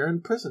you're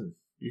in prison.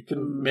 You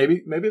can,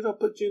 maybe they'll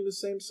put you in the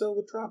same cell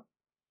with Trump.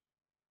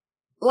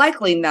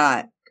 Likely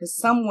not, because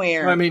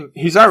somewhere... I mean,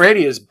 he's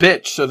already his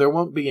bitch, so there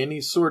won't be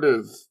any sort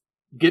of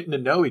getting to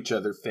know each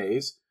other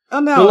phase. Oh,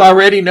 no. He'll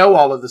already know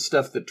all of the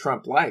stuff that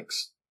Trump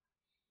likes.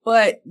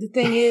 But the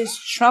thing is,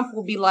 Trump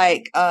will be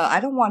like, I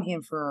don't want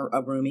him for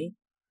a roomie.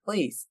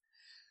 Please.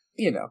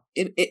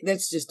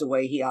 That's just the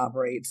way he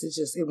operates.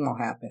 It won't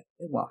happen.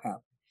 It won't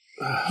happen.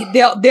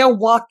 They'll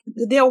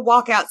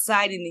walk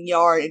outside in the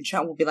yard and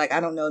Trump will be like, I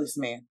don't know this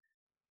man.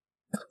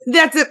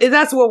 That's it.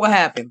 That's what will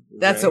happen.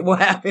 That's what will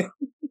happen.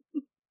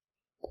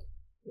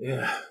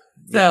 Yeah.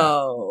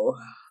 So,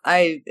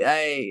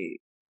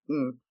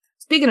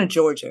 speaking of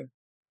Georgia.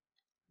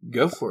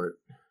 Go for it.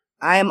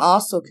 I am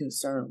also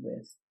concerned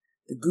with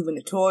the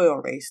gubernatorial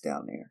race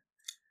down there.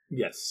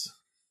 Yes.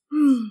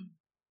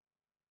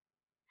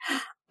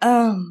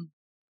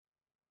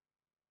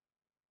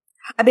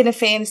 I've been a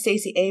fan of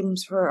Stacey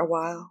Abrams for a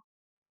while.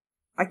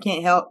 I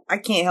can't help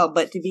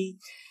but to be.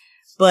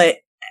 But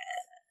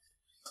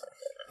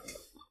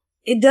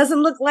it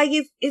doesn't look like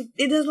it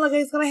doesn't look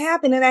like it's going to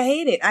happen, and I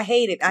hate it. I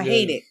hate it.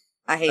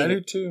 I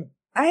do too.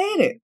 I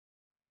hate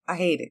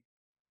it.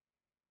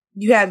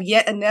 You have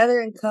yet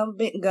another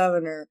incumbent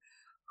governor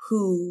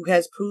who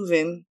has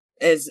proven,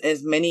 as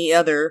many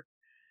other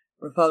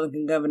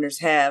Republican governors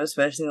have,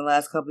 especially in the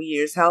last couple of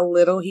years, how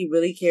little he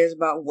really cares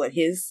about what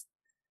his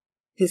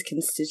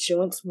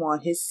constituents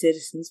want, his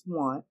citizens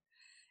want.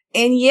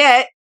 And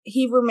yet,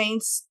 he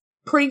remains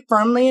pretty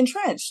firmly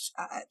entrenched.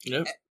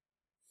 Yep.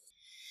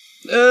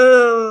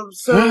 So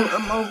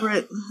I'm over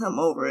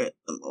it.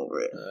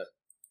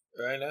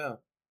 Right now.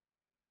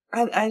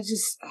 I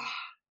just...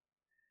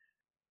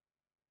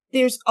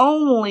 There's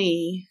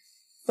only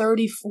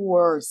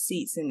 34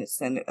 seats in the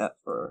Senate up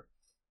for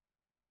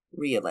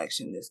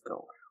re-election this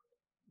go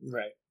around.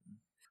 Right.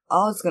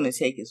 All it's going to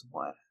take is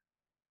one.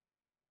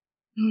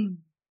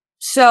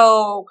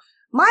 So,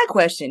 my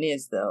question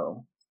is,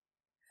 though,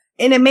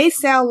 and it may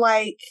sound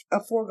like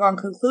a foregone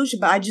conclusion,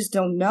 but I just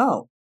don't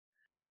know.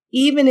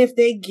 Even if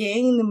they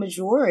gain the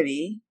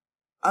majority,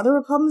 are the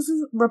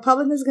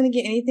Republicans going to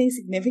get anything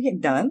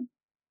significant done?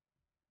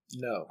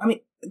 No. I mean,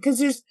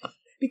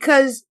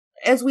 because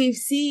as we've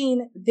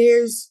seen,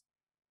 there's,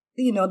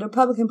 the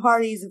Republican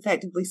Party is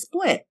effectively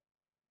split.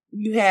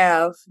 You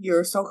have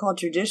your so-called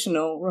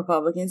traditional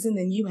Republicans, and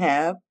then you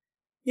have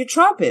your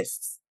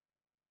Trumpists,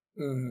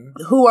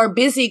 who are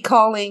busy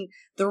calling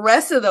the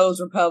rest of those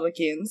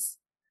Republicans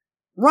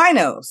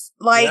rhinos.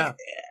 Like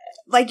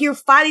you're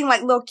fighting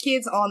like little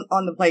kids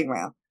on the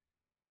playground.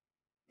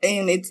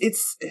 And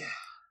it's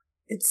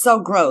so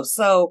gross.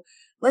 So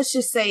let's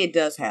just say it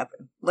does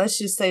happen. Let's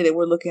just say that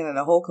we're looking at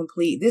a whole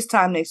complete, this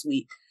time next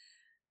week,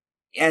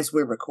 as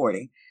we're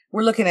recording,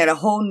 we're looking at a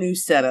whole new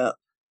setup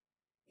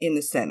in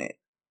the Senate.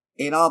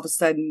 And all of a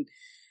sudden,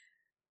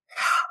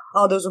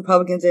 all those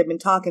Republicans that have been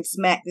talking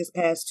smack this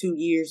past 2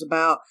 years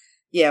about,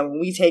 when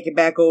we take it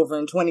back over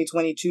in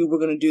 2022, we're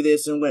going to do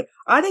this and what.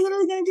 Are they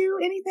really going to do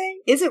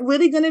anything? Is it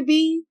really going to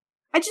be?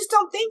 I just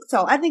don't think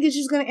so. I think it's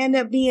just going to end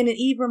up being an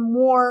even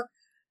more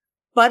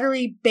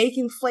buttery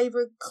bacon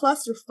flavored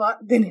clusterfuck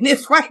than it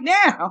is right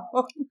now.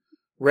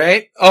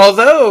 Right.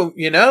 Although,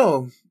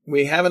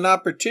 we have an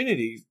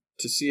opportunity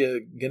to see a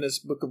Guinness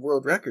Book of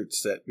World Records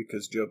set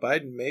because Joe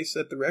Biden may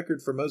set the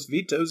record for most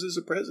vetoes as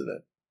a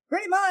president.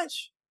 Pretty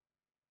much.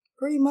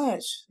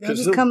 They'll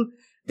just come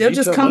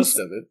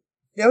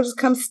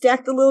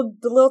stack the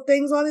little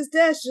things on his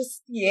desk.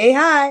 Just yay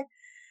high.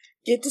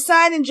 Get to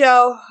signing,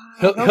 Joe.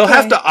 He'll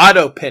have to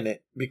auto pin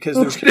it because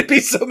there's going to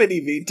be so many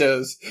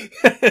vetoes.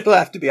 It'll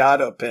have to be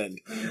auto pinned.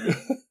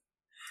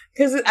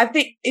 Because I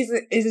think is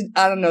it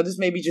I don't know. This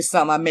may be just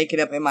something I'm making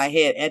up in my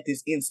head at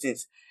this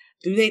instance.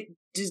 Do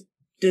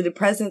the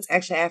presidents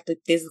actually have to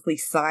physically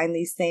sign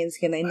these things?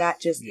 Can they not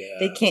just? Yeah.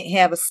 They can't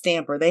have a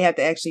stamper. They have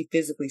to actually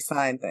physically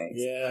sign things.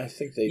 Yeah, I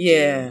think they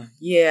do.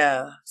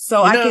 Yeah.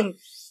 So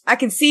I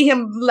can see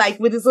him like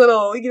with his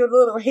little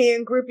little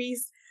hand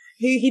grippies.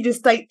 He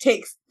just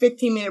takes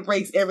 15-minute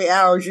breaks every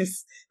hour.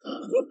 Just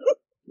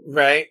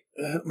right.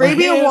 Bring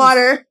me the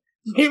water.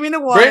 Bring me the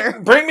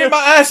water. Bring me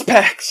my ice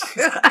packs.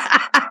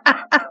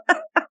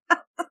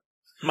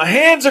 My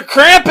hands are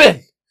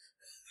cramping.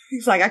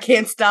 He's like, I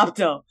can't stop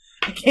though.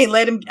 I can't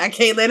let him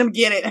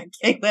get it. I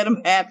can't let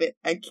him have it.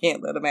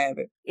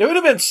 It would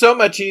have been so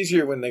much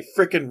easier when they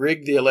frickin'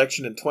 rigged the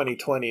election in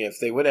 2020 if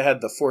they would have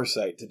had the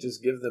foresight to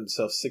just give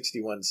themselves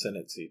 61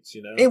 Senate seats,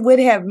 It would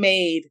have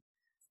made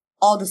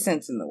all the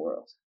sense in the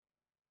world.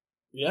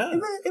 Yeah.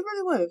 It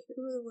really would have.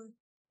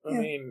 I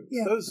mean,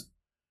 those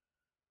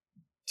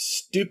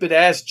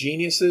stupid-ass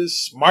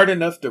geniuses, smart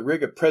enough to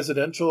rig a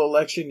presidential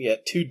election,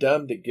 yet too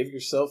dumb to give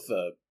yourself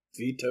a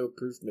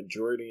veto-proof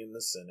majority in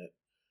the Senate.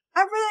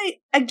 I'm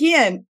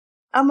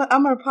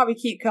going to probably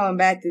keep coming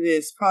back to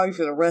this probably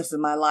for the rest of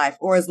my life,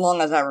 or as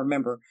long as I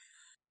remember.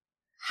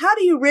 How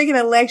do you rig an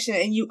election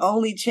and you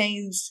only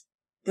change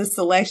the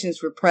selections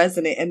for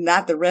president and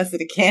not the rest of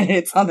the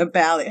candidates on the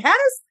ballot. How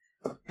does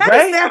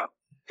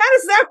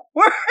that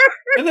work?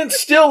 And then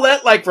still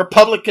let like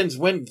Republicans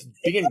win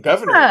being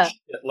governor and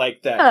shit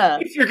like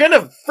that. If you're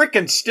gonna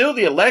freaking steal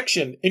the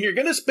election and you're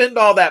gonna spend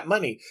all that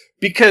money,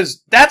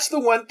 because that's the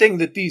one thing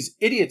that these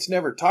idiots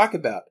never talk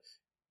about.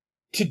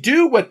 To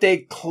do what they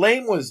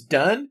claim was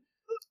done,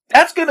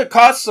 that's gonna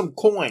cost some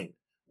coin,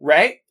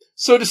 right?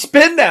 So to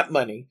spend that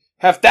money,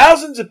 have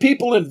thousands of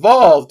people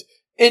involved,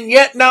 and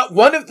yet not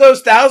one of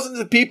those thousands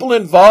of people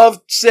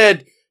involved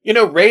said,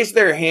 raised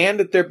their hand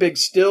at their big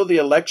still the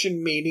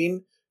election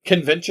meeting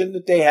convention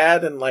that they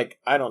had. And like,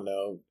 I don't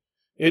know,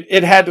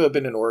 it had to have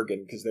been in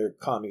Oregon because there are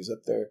commies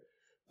up there.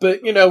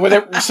 But,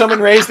 whether someone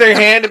raised their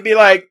hand and be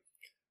like,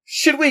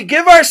 should we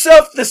give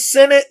ourselves the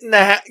Senate and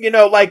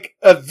like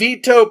a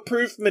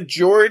veto-proof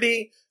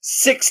majority,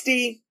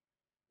 60,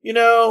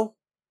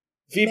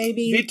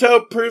 maybe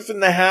veto-proof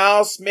in the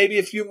House, maybe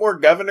a few more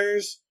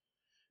governors.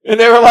 And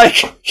they were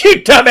like,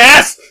 you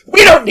dumbass,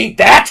 we don't need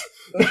that.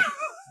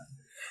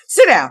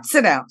 Sit down.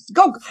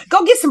 Go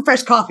get some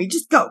fresh coffee.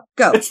 Just go.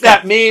 It's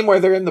that meme where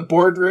they're in the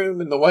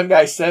boardroom and the one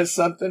guy says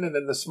something and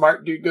then the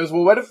smart dude goes,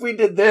 well, what if we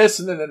did this?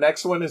 And then the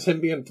next one is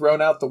him being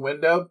thrown out the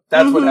window.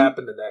 That's what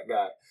happened to that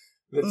guy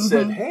that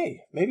said,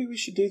 hey, maybe we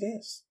should do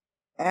this.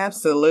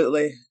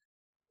 Absolutely.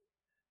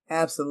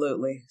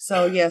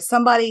 So yeah,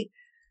 somebody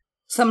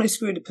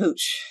screwed the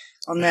pooch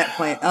on that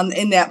plan,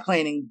 in that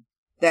planning,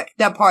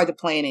 that part of the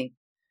planning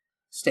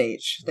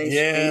stage.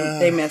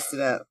 They messed it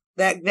up.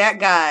 That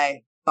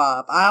guy,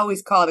 Bob. I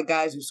always call the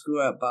guys who screw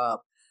up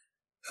Bob.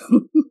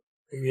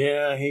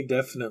 Yeah, he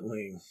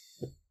definitely.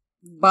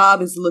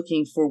 Bob is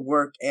looking for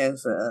work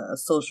as a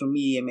social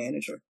media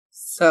manager.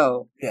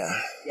 So yeah.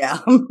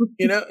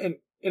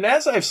 And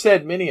as I've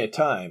said many a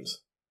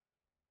times,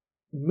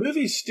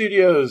 movie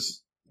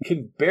studios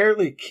can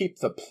barely keep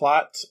the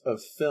plots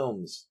of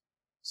films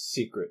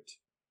secret.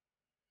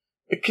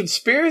 A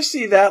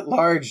conspiracy that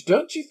large,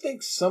 don't you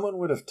think someone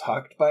would have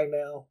talked by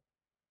now?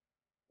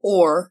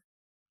 Or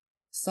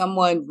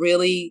someone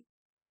really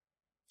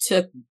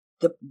took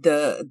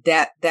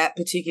that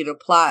particular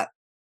plot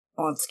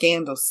on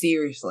Scandal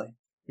seriously.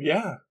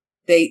 Yeah.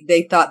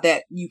 They thought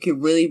that you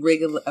could really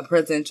rig a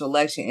presidential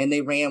election, and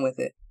they ran with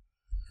it.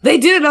 They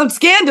did it on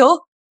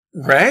Scandal.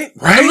 Right.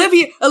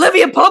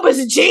 Olivia Pope is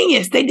a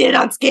genius. They did it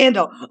on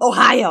Scandal.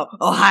 Ohio.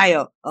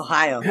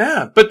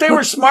 Yeah, but they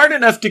were smart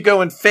enough to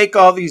go and fake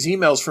all these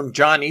emails from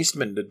John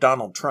Eastman to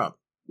Donald Trump.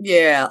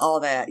 Yeah, all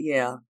that,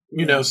 yeah.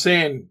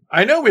 Saying,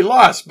 I know we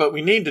lost, but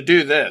we need to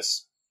do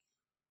this.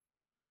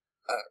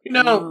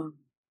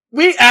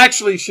 We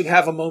actually should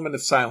have a moment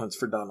of silence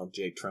for Donald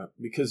J. Trump,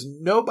 because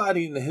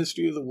nobody in the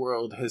history of the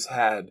world has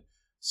had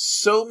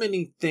so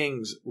many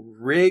things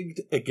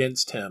rigged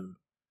against him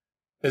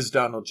as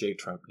Donald J.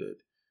 Trump did.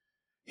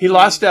 He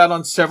lost out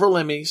on several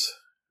Emmys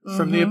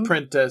from The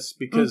Apprentice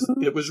because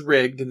it was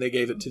rigged and they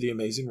gave it to The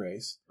Amazing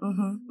Race.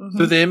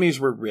 So the Emmys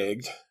were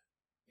rigged.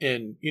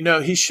 And,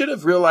 he should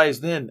have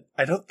realized then,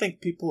 I don't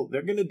think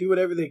they're going to do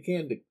whatever they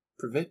can to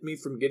prevent me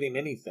from getting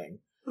anything.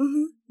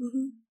 And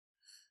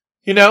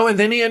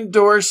then he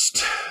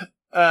endorsed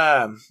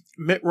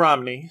Mitt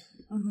Romney,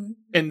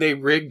 and they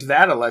rigged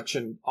that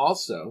election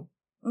also.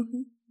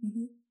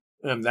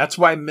 That's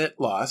why Mitt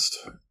lost.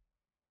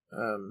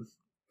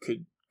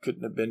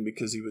 Couldn't have been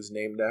because he was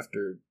named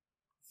after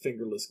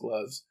fingerless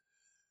gloves.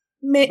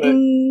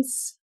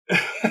 Mittens.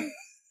 I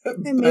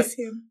miss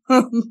him.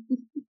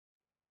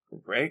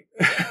 Right?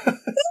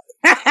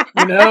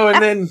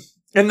 And then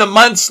in the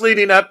months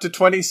leading up to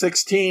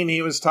 2016,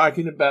 he was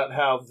talking about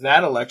how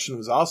that election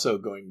was also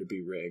going to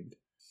be rigged.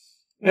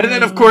 And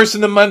then, of course,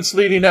 in the months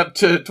leading up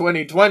to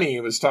 2020,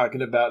 he was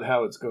talking about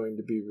how it's going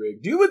to be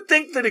rigged. You would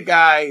think that a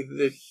guy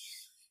that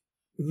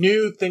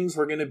knew things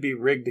were going to be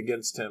rigged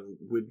against him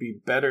would be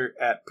better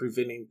at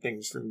preventing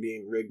things from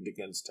being rigged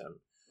against him.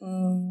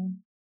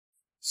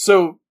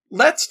 So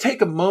let's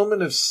take a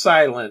moment of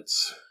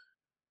silence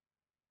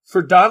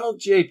for Donald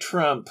J.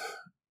 Trump,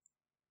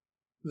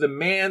 the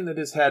man that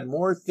has had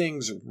more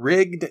things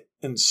rigged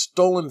and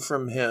stolen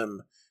from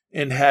him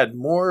and had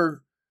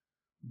more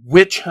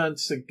witch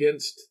hunts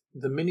against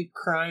the many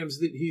crimes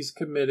that he's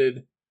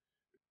committed.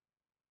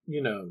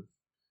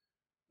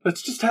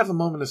 Let's just have a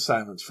moment of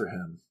silence for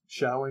him,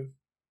 shall we?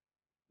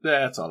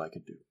 That's all I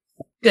can do.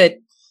 Good.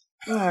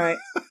 All right.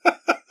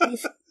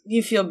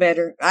 You feel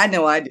better. I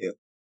know I do.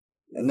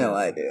 Yeah.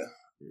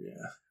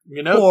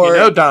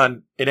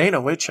 Don, it ain't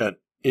a witch hunt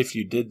if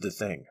you did the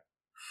thing.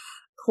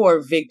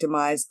 Poor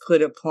victimized,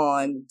 put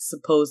upon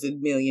supposed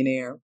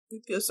millionaire.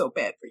 We feel so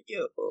bad for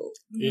you.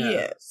 Yeah.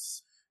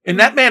 Yes. And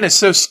that man is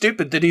so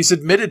stupid that he's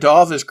admitted to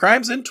all of his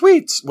crimes in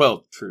tweets.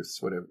 Well,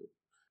 truths, whatever.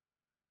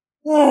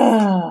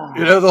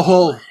 The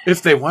whole,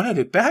 if they wanted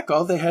it back,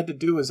 all they had to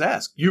do was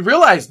ask. You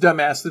realize,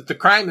 dumbass, that the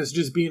crime is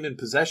just being in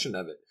possession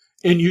of it.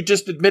 And you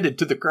just admitted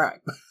to the crime.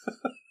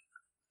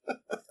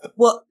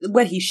 Well,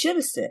 what he should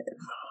have said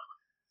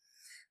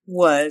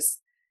was,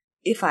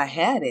 if I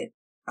had it,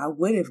 I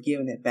would have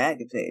given it back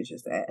if they had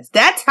just asked.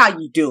 That's how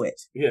you do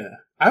it. Yeah.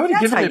 I would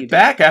have That's given how you it do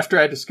back after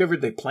I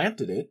discovered they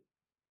planted it.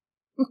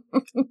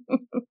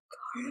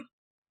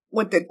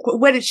 What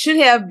it should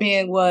have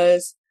been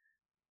was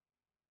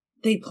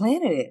they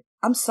planted it.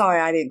 I'm sorry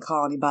I didn't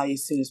call anybody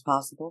as soon as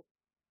possible.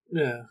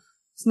 Yeah.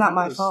 It's not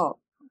my fault.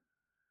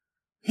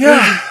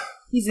 Yeah.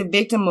 He's a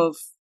victim of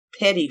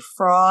petty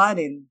fraud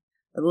and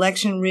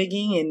election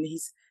rigging, and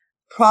he's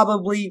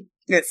probably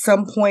at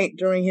some point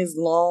during his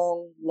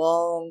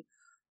long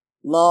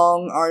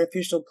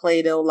artificial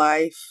Play-Doh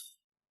life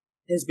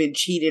has been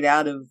cheated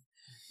out of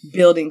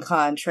building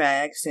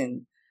contracts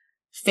and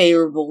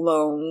favorable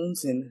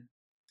loans and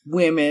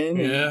women.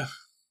 Yeah.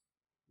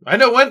 I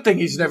know one thing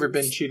he's never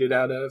been cheated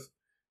out of.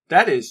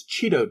 That is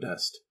Cheeto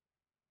dust.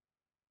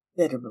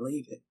 Better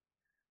believe it.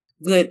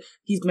 Good.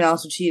 He's been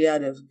also cheated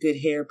out of good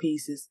hair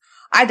pieces.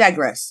 I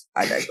digress.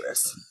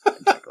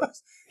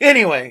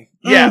 Anyway,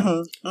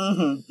 yeah.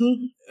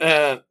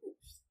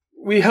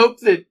 We hope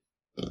that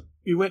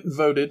you went and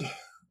voted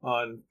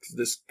on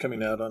this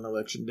coming out on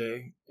election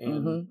day,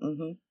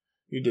 and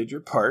you did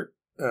your part.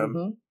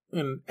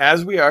 And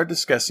as we are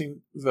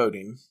discussing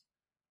voting,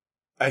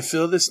 I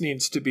feel this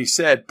needs to be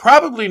said,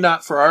 probably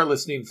not for our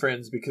listening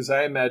friends, because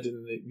I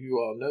imagine that you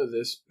all know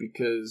this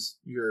because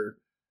you're,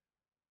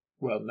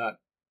 well, not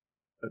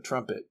a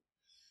trumpet.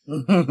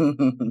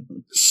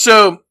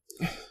 So,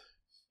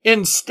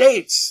 in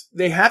states,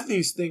 they have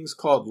these things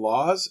called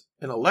laws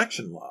and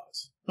election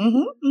laws.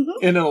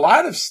 In a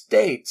lot of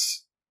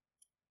states,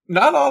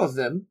 not all of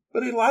them,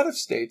 but a lot of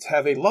states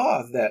have a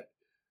law that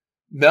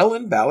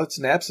mail-in ballots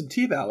and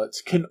absentee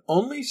ballots can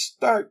only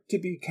start to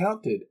be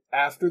counted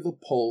after the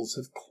polls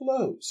have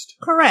closed.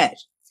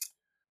 Correct.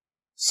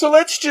 So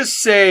let's just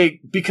say,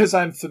 because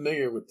I'm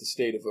familiar with the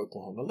state of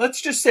Oklahoma,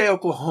 let's just say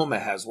Oklahoma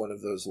has one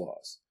of those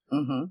laws.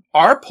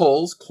 Our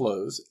polls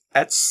close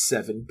at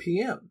 7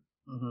 p.m.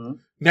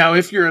 Now,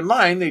 if you're in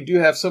line, they do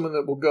have someone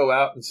that will go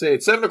out and say,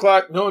 it's 7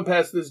 o'clock, no one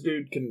past this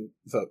dude can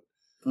vote.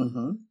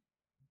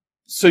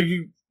 So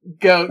you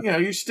go,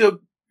 you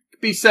still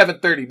be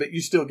 7:30, but you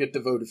still get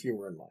to vote if you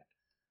were in line.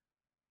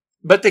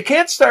 But they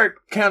can't start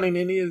counting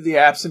any of the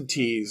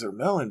absentees or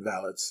mail-in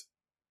ballots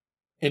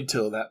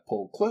until that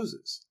poll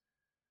closes.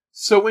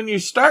 So when you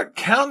start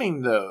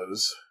counting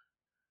those,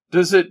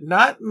 does it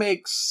not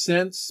make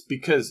sense,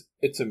 because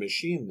it's a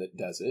machine that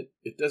does it?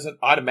 It doesn't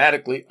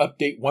automatically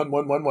update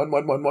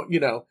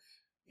 1111111,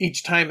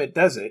 each time it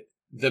does it,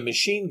 the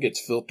machine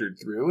gets filtered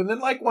through, and then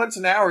like once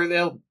an hour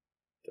they'll,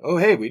 oh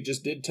hey, we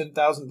just did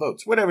 10,000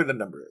 votes, whatever the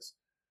number is.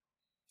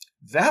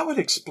 That would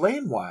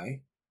explain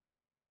why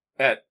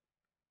at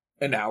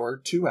an hour,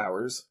 2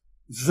 hours,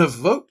 the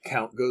vote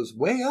count goes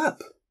way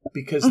up,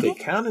 because they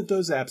counted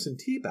those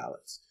absentee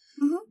ballots.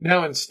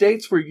 Now, in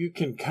states where you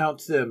can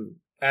count them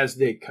as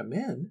they come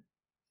in,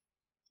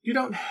 you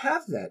don't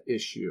have that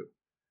issue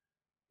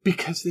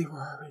because they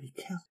were already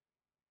counted.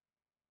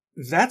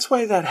 That's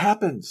why that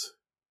happens,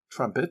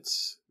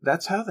 trumpets.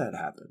 That's how that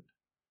happened.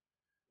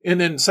 And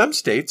in some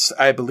states,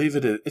 I believe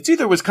it's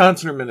either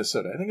Wisconsin or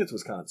Minnesota. I think it's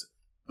Wisconsin.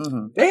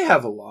 They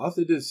have a law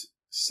that is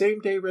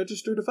same day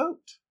register to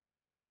vote.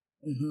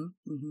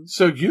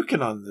 So you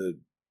can, on the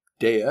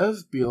day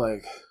of, be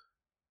like,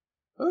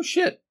 oh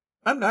shit,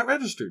 I'm not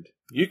registered.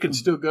 You can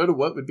still go to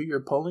what would be your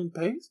polling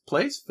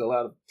place, fill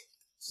out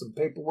some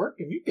paperwork,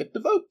 and you get to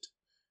vote.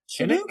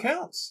 And it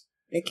counts.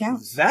 It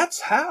counts.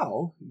 That's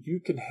how you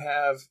can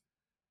have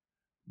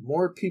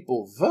more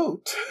people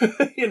vote,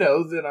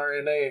 than are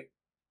in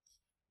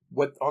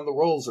on the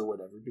rolls or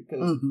whatever,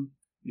 because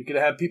you could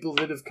have people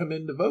that have come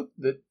in to vote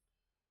that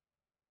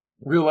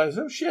realize,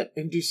 oh shit,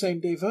 and do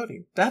same day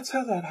voting. That's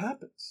how that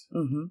happens.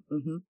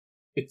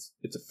 It's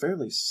a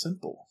fairly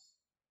simple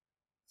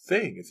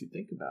thing if you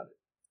think about it.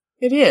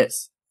 It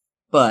is.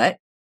 But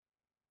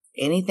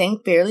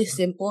anything fairly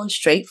simple and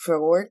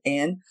straightforward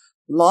and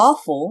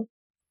lawful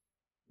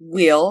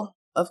will,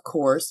 of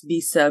course, be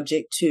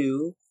subject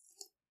to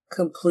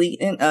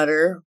complete and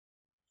utter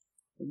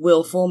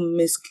willful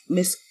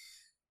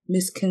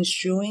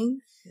misconstruing.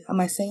 Am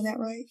I saying that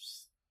right?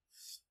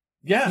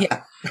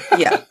 Yeah.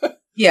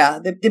 Yeah.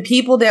 The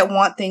people that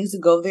want things to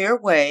go their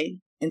way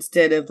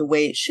instead of the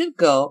way it should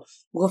go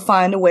will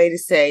find a way to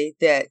say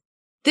that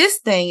this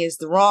thing is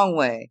the wrong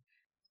way,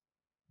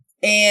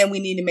 and we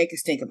need to make a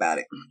stink about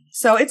it.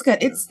 So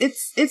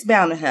it's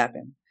bound to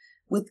happen.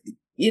 With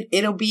it,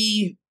 it'll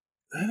be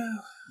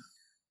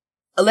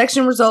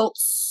election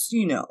results,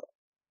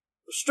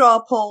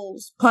 straw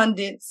polls,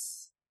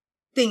 pundits,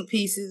 think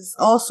pieces,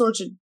 all sorts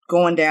of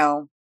going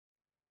down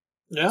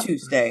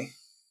Tuesday.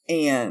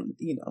 And,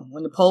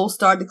 when the polls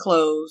start to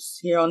close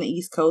here on the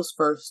East Coast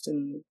first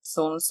and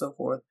so on and so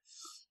forth,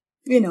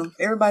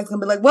 everybody's going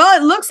to be like,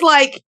 well, it looks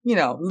like,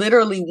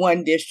 literally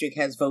one district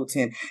has votes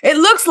in. It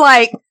looks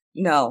like,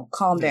 no,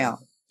 calm down.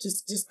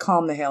 Just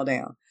calm the hell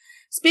down.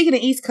 Speaking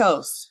of East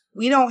Coast,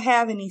 we don't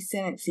have any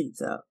Senate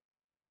seats up.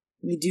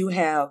 We do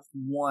have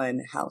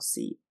one House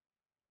seat.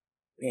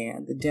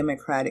 And the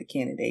Democratic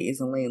candidate is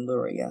Elaine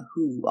Luria,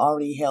 who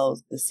already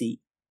held the seat.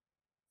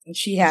 And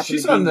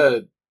she's on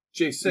the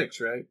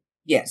J6, right?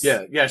 Yes.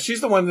 Yeah.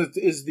 She's the one that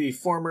is the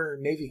former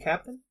Navy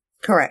captain,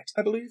 Correct.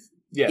 I believe.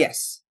 Yeah.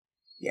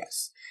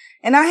 Yes.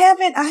 And I have,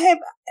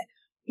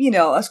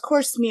 of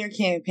course, smear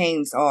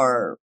campaigns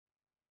are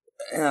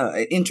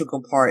an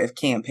integral part of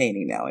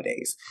campaigning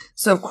nowadays.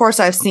 So, of course,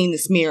 I've seen the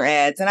smear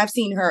ads, and I've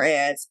seen her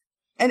ads.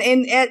 And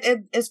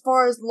as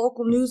far as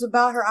local news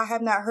about her, I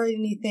have not heard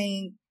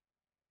anything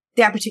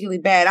that particularly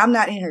bad. I'm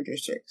not in her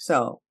district,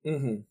 so.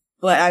 Mm-hmm.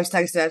 But like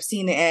I said, I've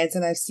seen the ads,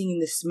 and I've seen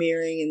the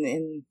smearing,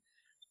 and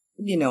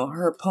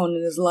her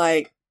opponent is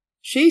like,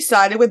 she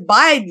sided with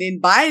Biden,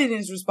 and Biden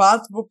is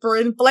responsible for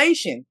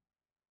inflation.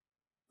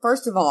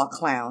 First of all,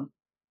 clown.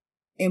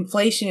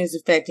 Inflation is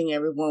affecting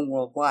everyone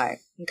worldwide,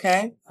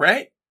 okay?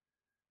 Right?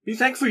 Be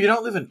thankful you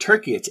don't live in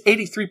Turkey. It's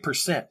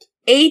 83%.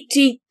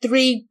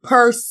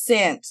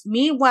 83%.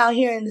 Meanwhile,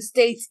 here in the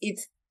States,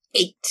 it's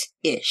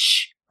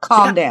 8-ish.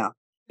 Calm down.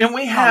 And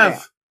we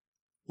have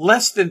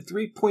less than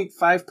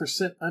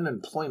 3.5%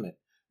 unemployment.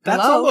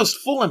 That's almost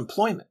full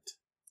employment.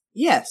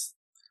 Yes.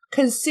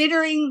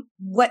 Considering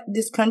what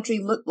this country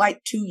looked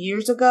like 2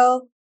 years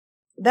ago,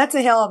 that's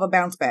a hell of a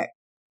bounce back.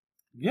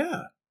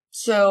 Yeah.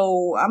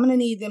 So I'm gonna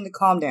need them to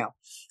calm down.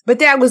 But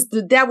that was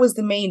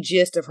the main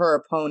gist of her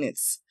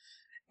opponent's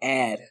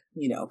ad,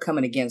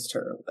 coming against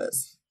her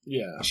was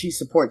she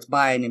supports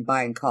Biden, and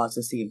Biden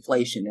causes the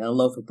inflation, and a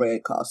loaf of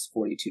bread costs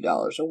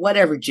 $42 or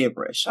whatever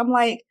gibberish. I'm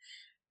like,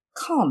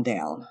 calm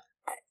down.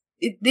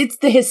 It's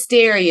the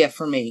hysteria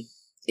for me.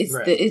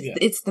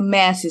 It's the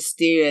mass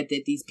hysteria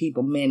that these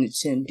people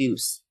manage to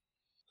induce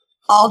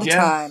all the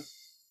time.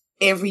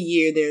 Every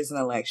year there's an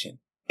election.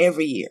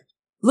 Every year.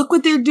 Look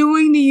what they're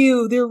doing to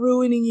you. They're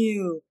ruining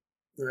you.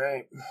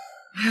 Right.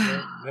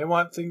 They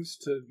want things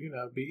to,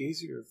 be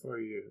easier for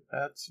you.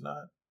 That's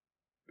not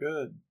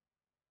good.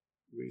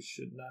 We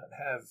should not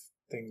have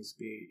things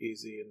be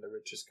easy in the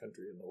richest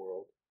country in the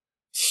world.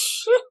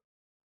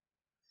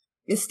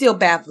 It still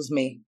baffles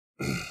me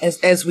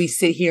as we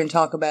sit here and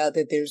talk about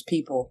that there's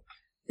people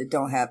that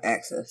don't have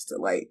access to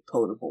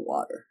potable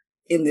water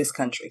in this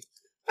country.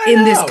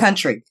 In this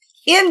country.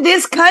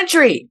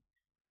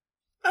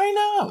 I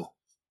know.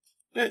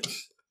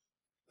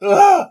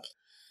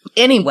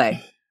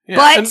 Anyway,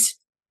 but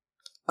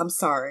I'm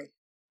sorry.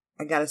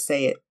 I gotta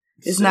say it.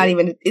 It's not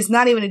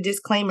even a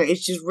disclaimer.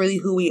 It's just really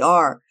who we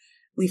are.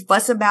 We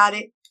fuss about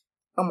it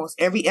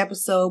almost every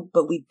episode,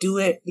 but we do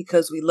it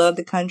because we love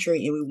the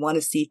country and we want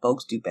to see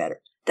folks do better.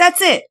 That's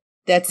it.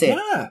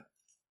 Yeah.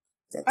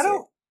 I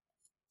don't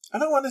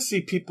want to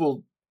see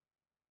people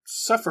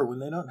suffer when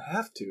they don't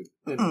have to.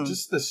 And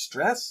just the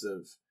stress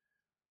of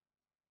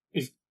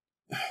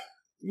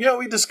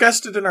we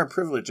discussed it in our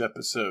privilege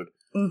episode.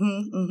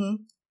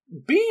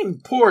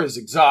 Being poor is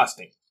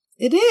exhausting.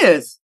 It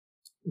is.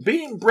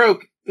 Being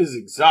broke is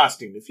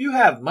exhausting. If you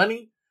have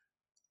money,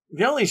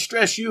 the only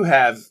stress you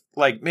have,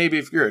 maybe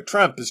if you're a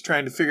Trump, is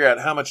trying to figure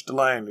out how much to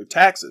lie on your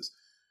taxes.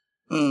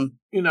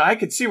 I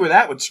could see where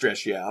that would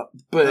stress you out.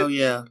 But,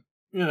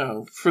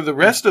 for the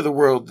rest of the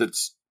world,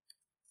 that's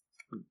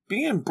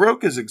being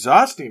broke is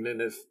exhausting.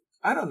 And if,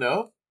 I don't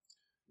know,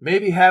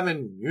 maybe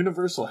having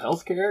universal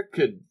health care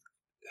could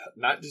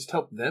not just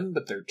help them,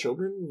 but their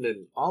children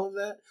and all of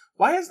that.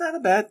 Why is that a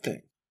bad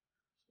thing?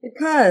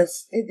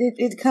 Because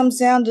it comes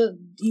down to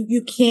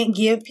you can't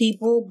give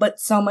people but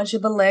so much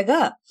of a leg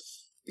up.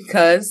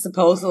 Because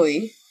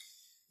supposedly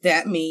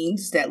that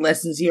means that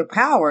lessens your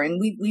power.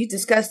 And we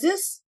discussed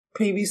this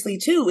previously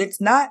too. It's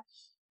not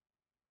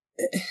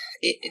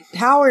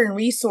power and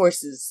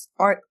resources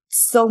aren't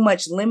so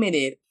much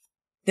limited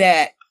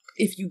that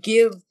if you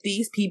give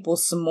these people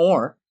some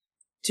more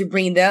to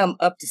bring them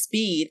up to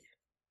speed,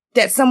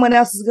 that someone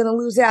else is going to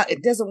lose out.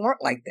 It doesn't work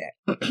like that.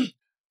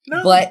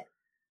 No. But,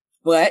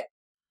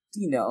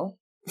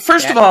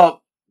 First of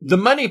all, the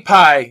money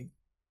pie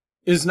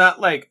is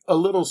not like a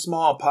little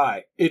small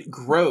pie. It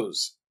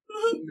grows,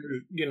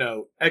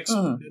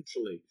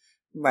 exponentially.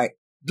 Right.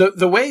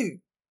 The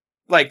way,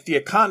 the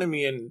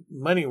economy and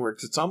money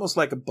works, it's almost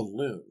like a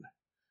balloon.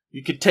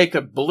 You could take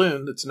a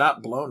balloon that's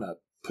not blown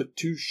up, put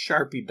two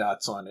Sharpie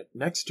dots on it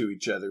next to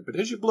each other. But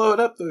as you blow it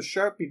up, those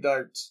Sharpie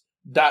dots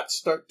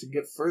start to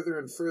get further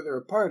and further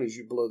apart as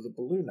you blow the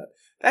balloon up.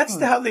 That's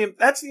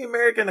that's the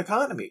American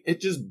economy.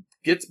 It just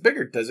gets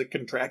bigger. Does it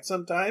contract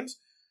sometimes?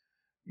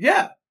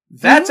 Yeah,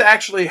 that's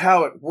actually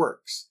how it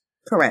works.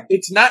 Correct.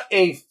 It's not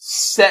a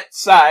set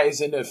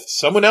size, and if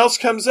someone else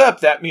comes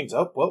up, that means,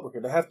 we're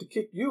going to have to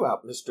kick you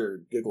out, Mr.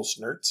 Giggle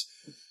Snurts.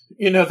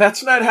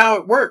 That's not how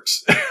it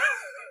works.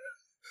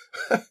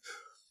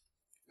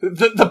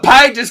 The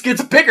pie just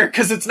gets bigger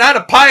because it's not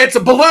a pie, it's a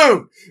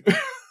balloon.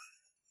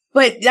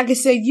 But like I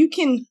said, you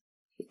can,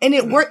 and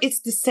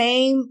it's the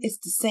same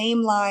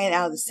line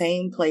out of the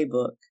same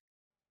playbook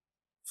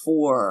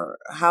for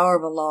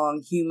however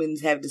long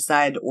humans have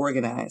decided to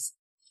organize.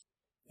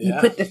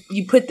 Yeah.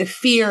 You put the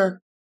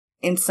fear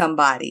in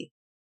somebody,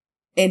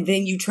 and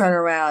then you turn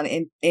around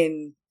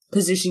and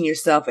position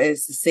yourself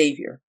as the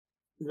savior.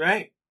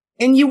 Right.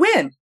 And you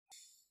win.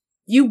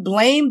 You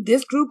blame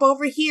this group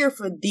over here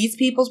for these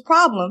people's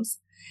problems,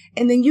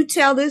 And then you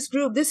tell this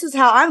group, this is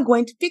how I'm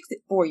going to fix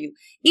it for you.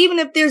 Even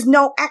if there's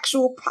no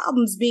actual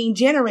problems being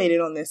generated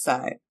on this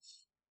side.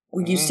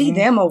 Well, you see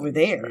them over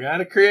there. You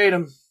gotta create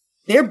them.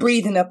 They're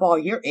breathing up all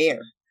your air.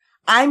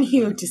 I'm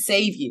here to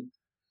save you.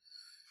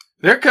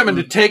 They're coming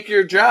to take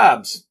your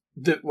jobs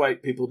that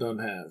white people don't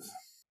have.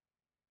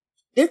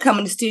 They're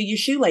coming to steal your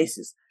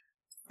shoelaces.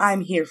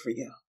 I'm here for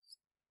you.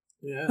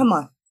 Yeah. Come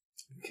on.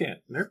 You can't.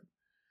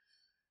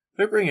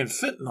 They're bringing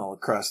fentanyl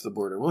across the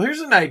border. Well,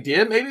 here's an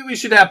idea. Maybe we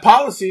should have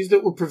policies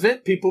that will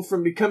prevent people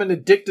from becoming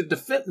addicted to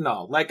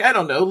fentanyl. Like, I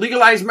don't know,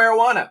 legalize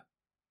marijuana.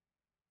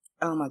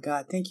 Oh my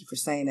God. Thank you for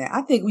saying that.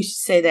 I think we should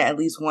say that at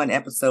least one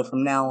episode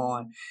from now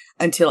on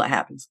until it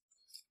happens.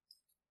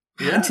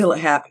 Yeah. Until it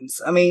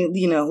happens. I mean,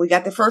 we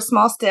got the first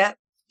small step,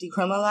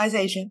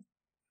 decriminalization.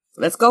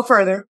 Let's go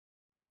further.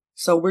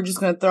 So we're just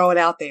going to throw it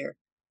out there.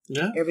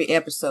 Yeah. Every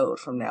episode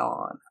from now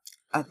on.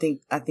 I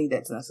think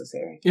that's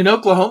necessary. In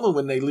Oklahoma,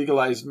 when they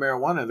legalized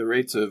marijuana, the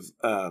rates of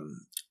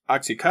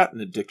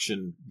Oxycontin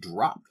addiction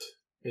dropped,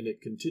 and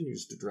it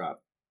continues to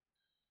drop.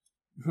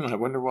 I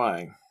wonder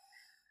why.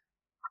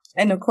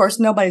 And of course,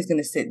 nobody's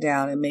going to sit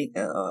down and make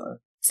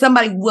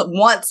somebody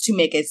wants to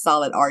make a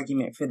solid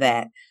argument for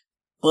that.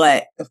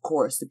 But of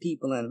course, the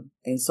people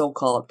in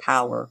so-called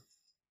power,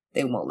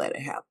 they won't let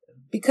it happen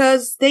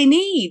because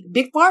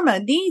Big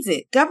Pharma needs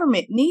it.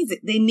 Government needs it.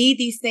 They need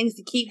these things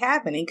to keep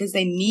happening because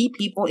they need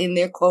people in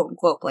their quote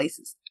unquote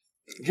places.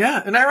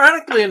 Yeah. And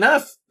ironically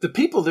enough, the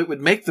people that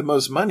would make the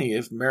most money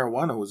if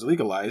marijuana was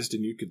legalized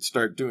and you could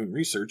start doing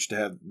research to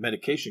have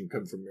medication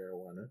come from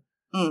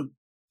marijuana.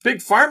 Big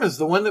Pharma is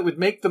the one that would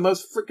make the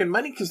most freaking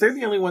money because they're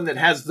the only one that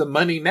has the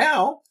money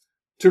now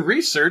to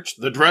research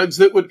the drugs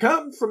that would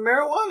come from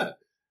marijuana.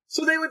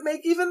 So they would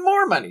make even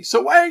more money.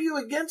 So why are you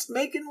against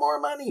making more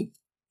money?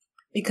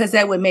 Because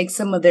that would make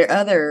some of their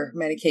other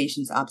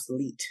medications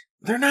obsolete.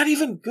 They're not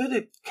even good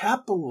at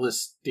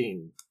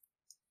capitalisting.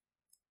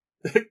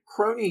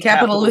 Crony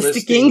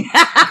Capitalisticing.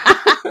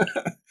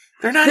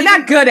 They're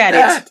not good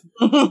at it.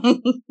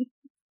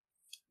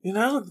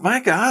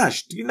 My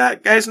gosh. Do you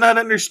guys not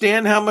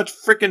understand how much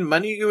freaking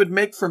money you would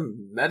make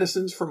from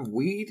medicines from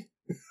weed?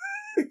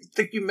 You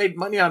think you made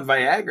money on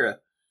Viagra.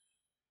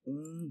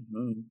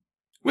 Mm-hmm.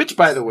 Which,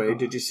 by the way,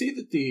 did you see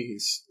that the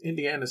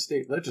Indiana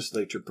state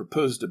legislature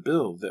proposed a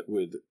bill that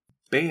would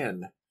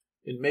ban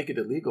and make it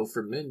illegal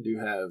for men to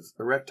have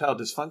erectile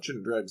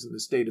dysfunction drugs in the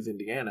state of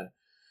Indiana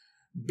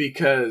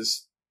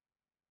because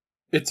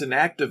it's an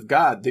act of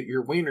God that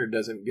your wiener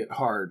doesn't get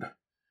hard.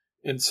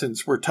 And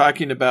since we're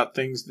talking about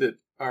things that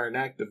are an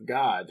act of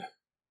God,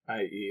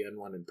 i.e.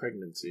 unwanted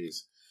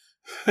pregnancies,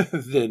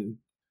 then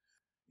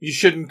you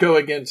shouldn't go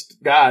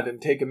against God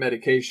and take a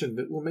medication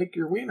that will make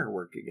your wiener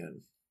work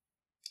again.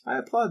 I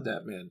applaud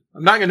that, man.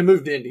 I'm not going to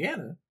move to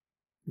Indiana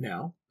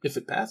now, if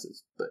it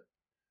passes.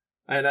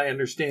 And I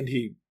understand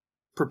he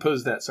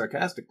proposed that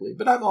sarcastically,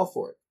 but I'm all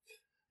for it.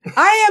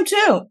 I am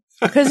too.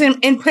 Because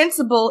in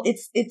principle,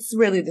 it's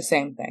really the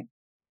same thing.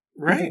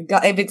 Right.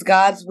 If it's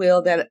God's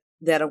will that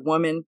a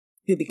woman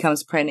who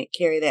becomes pregnant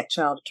carry that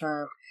child to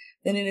term,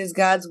 then it is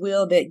God's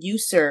will that you,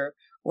 sir,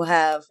 will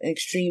have an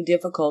extreme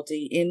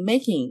difficulty in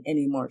making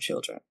any more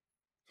children.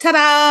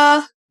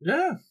 Ta-da!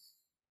 Yeah.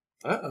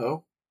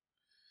 Uh-oh.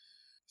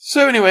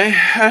 So anyway,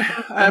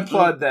 I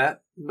applaud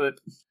that,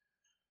 but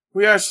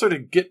we are sort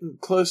of getting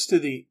close to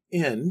the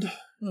end,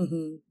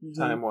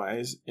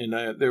 time-wise,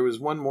 and there was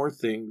one more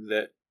thing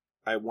that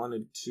I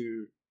wanted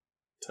to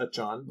touch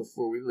on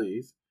before we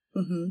leave,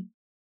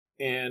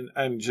 and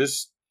I'm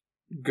just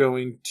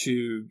going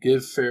to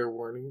give fair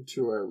warning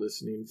to our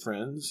listening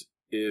friends.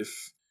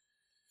 If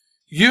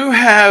you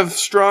have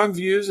strong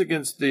views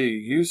against the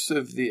use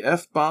of the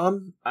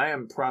F-bomb, I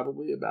am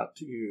probably about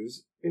to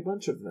use a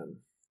bunch of them,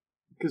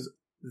 because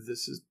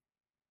this has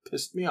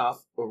pissed me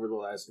off over the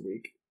last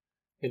week,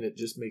 and it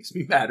just makes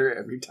me madder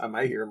every time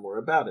I hear more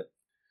about it.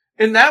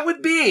 And that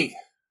would be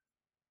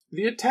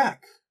the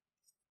attack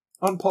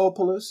on Paul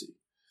Pelosi,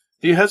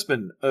 the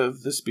husband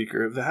of the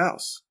Speaker of the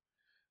House.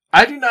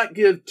 I do not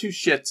give two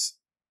shits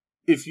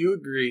if you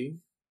agree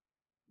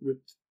with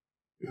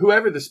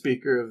whoever the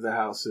Speaker of the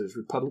House is,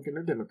 Republican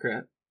or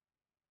Democrat.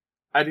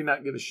 I do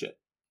not give a shit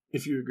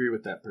if you agree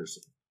with that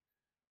person.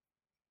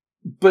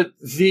 But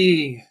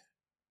the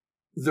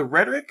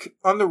rhetoric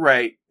on the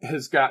right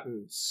has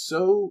gotten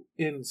so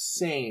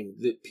insane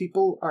that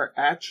people are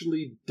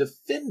actually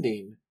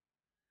defending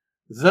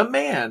the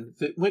man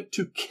that went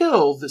to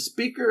kill the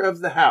Speaker of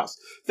the House.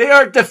 They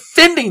are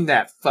defending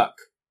that fuck.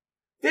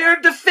 They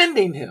are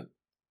defending him.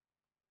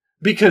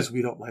 Because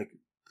we don't like him.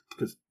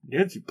 Because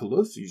Nancy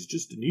Pelosi is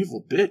just an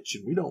evil bitch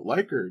and we don't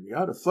like her and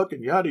yada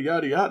fucking yada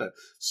yada yada.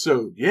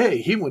 So,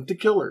 yay, he went to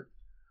kill her.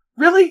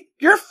 Really?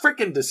 You're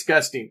freaking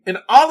disgusting. And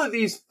all of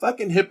these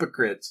fucking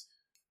hypocrites,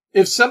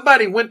 if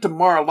somebody went to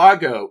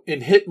Mar-a-Lago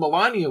and hit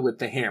Melania with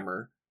the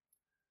hammer,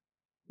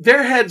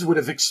 their heads would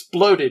have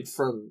exploded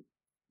from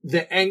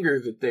the anger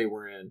that they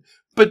were in.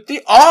 But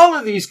all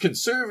of these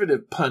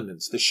conservative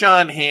pundits, the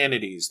Sean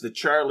Hannitys, the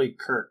Charlie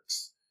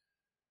Kirks,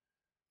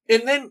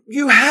 and then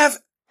you have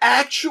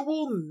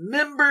actual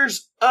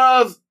members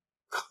of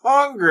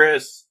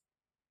Congress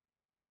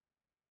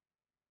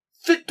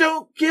that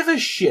don't give a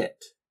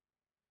shit.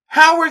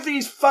 How are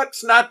these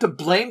fucks not to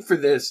blame for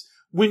this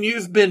when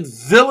you've been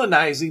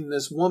villainizing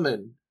this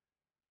woman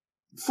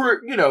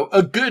for,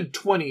 a good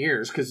 20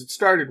 years? Because it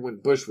started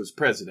when Bush was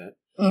president.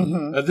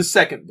 Mm-hmm. The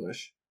second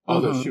Bush.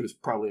 Although she was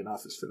probably in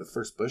office for the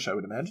first Bush, I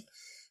would imagine.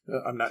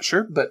 I'm not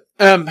sure. But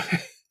that's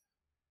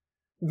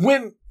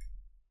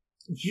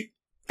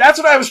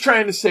what I was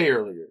trying to say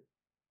earlier.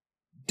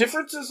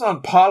 Differences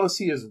on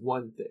policy is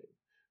one thing.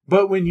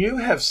 But when you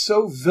have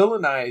so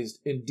villainized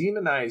and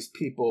demonized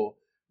people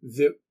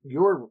that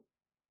your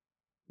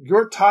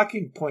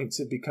talking points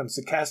have become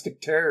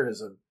sarcastic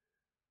terrorism,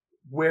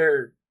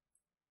 where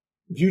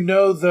you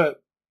are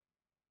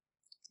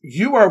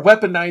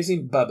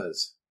weaponizing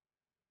bubbas.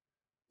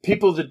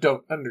 People that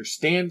don't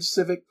understand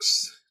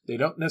civics, they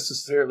don't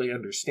necessarily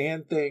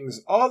understand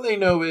things. All they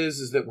know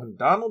is that when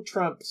Donald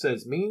Trump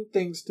says mean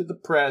things to the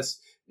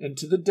press and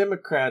to the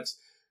Democrats,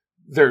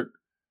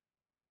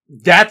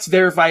 that's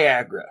their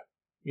Viagra.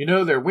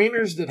 Their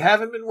wieners that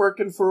haven't been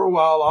working for a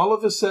while, all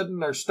of a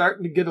sudden are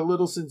starting to get a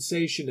little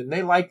sensation, and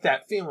they like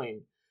that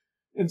feeling.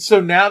 And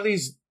so now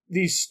these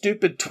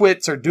stupid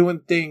twits are doing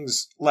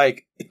things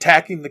like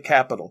attacking the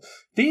Capitol.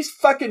 These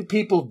fucking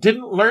people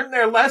didn't learn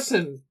their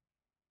lesson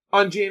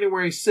on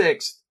January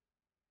 6th,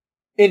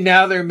 and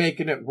now they're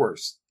making it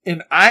worse.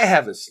 And I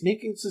have a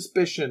sneaking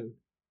suspicion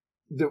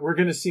that we're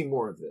going to see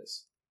more of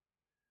this.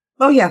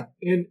 Oh, yeah.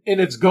 And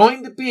it's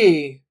going to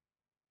be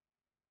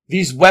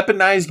these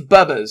weaponized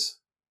bubbas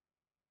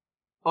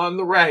on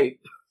the right,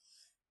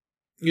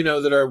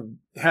 that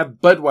have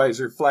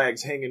Budweiser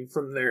flags hanging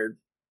from their,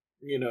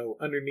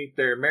 underneath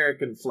their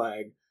American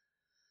flag,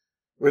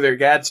 or their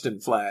Gadsden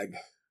flag,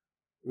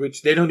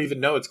 which they don't even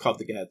know it's called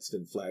the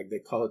Gadsden flag. They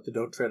call it the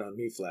Don't Tread on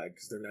Me flag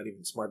because they're not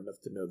even smart enough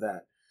to know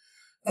that.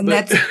 And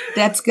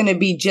that's going to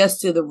be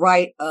just to the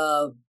right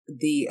of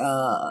the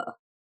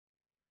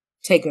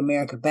Take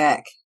America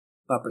Back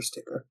bumper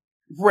sticker.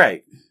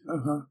 Right.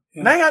 Uh-huh.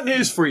 Yeah. And I got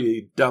news for you,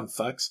 you dumb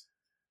fucks.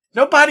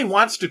 Nobody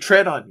wants to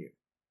tread on you.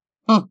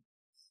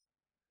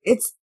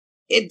 It's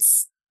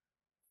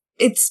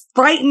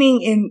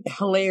frightening and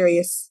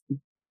hilarious.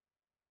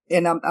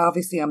 And I'm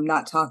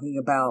not talking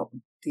about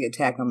the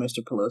attack on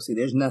Mr. Pelosi.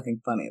 There's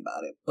nothing funny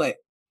about it. But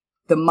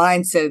the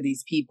mindset of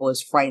these people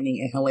is frightening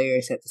and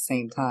hilarious at the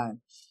same time.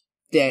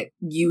 That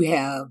you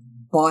have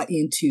bought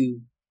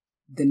into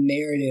the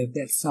narrative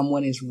that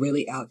someone is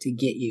really out to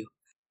get you.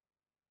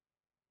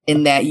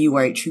 And that you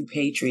are a true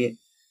patriot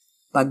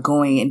by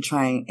going and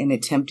trying and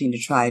attempting to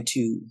try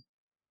to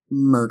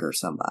murder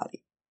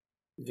somebody.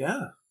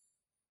 Yeah.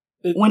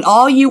 When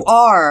all you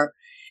are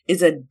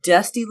is a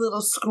dusty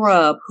little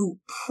scrub who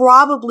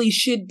probably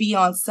should be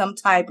on some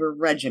type of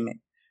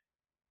regimen.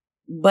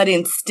 But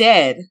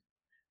instead,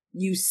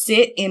 you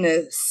sit in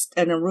a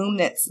room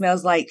that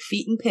smells like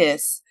feet and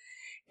piss,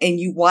 and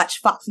you watch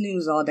Fox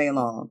News all day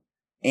long,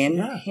 and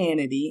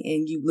Hannity,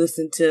 and you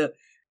listen to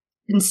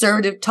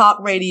conservative talk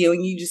radio,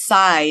 and you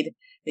decide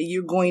that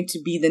you're going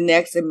to be the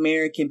next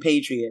American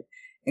patriot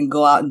and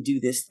go out and do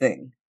this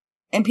thing.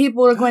 And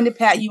people are going to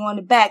pat you on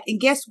the back. And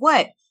guess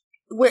what?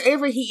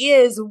 Wherever he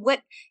is,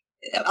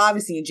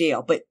 obviously in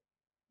jail, but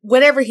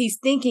whatever he's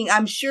thinking,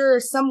 I'm sure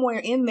somewhere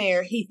in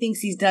there he thinks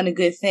he's done a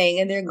good thing,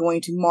 and they're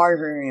going to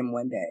martyr him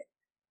one day.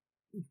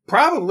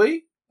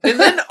 Probably. And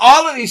then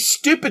all of these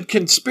stupid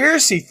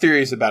conspiracy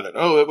theories about it.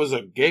 Oh, it was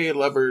a gay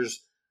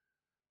lovers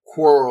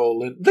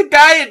quarrel. And the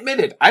guy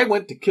admitted, I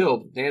went to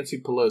kill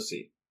Nancy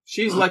Pelosi.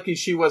 She's lucky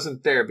she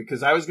wasn't there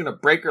because I was going to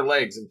break her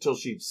legs until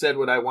she said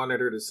what I wanted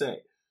her to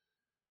say.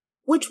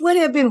 Which would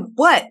have been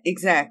what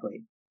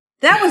exactly?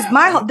 That's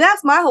my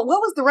whole,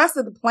 what was the rest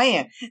of the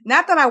plan?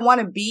 Not that I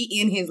want to be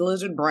in his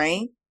lizard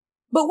brain,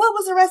 but what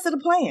was the rest of the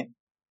plan?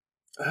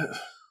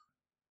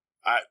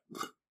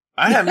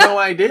 I have no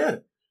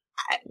idea.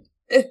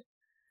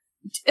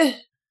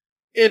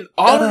 And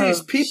all of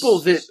these people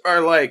that are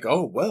like,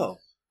 oh,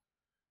 well,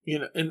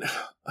 and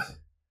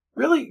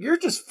really, you're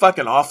just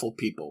fucking awful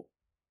people.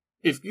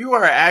 If you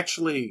are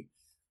actually,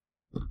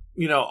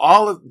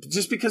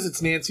 just because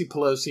it's Nancy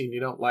Pelosi and you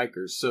don't like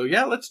her. So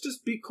yeah, let's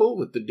just be cool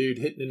with the dude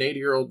hitting an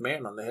 80-year-old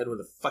man on the head with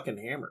a fucking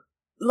hammer.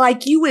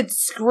 Like you would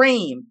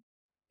scream.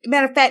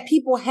 Matter of fact,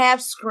 people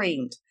have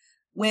screamed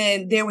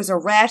when there was a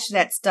rash of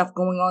that stuff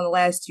going on the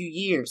last 2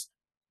 years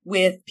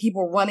with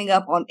people running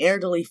up on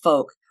elderly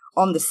folk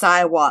on the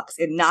sidewalks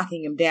and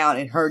knocking them down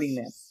and hurting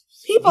them.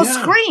 People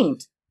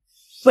screamed.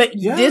 But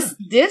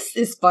this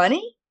is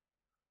funny?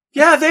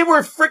 Yeah, they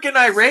were freaking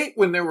irate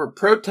when there were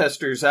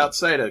protesters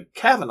outside of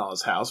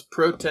Kavanaugh's house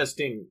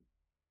protesting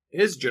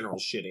his general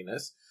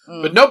shittiness.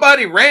 But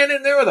nobody ran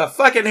in there with a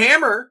fucking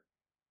hammer.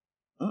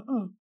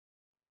 Nope.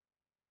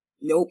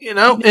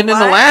 And in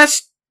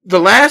the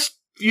last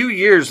few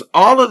years,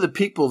 all of the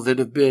people that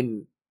have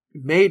been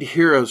made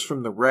heroes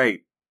from the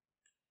right,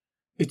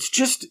 it's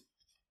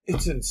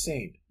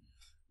insane.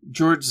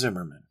 George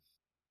Zimmerman.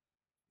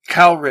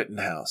 Kyle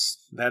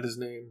Rittenhouse. That his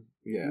name?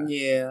 Yeah.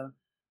 Yeah.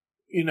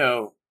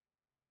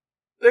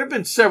 there have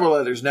been several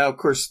others now, of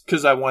course,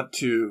 because I want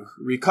to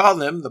recall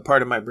them. The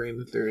part of my brain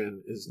that they're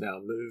in is now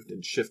moved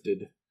and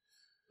shifted.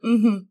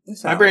 Mm-hmm.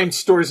 My brain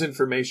stores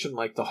information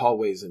like the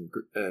hallways in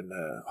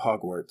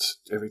Hogwarts.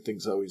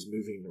 Everything's always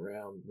moving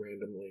around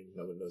randomly.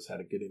 No one knows how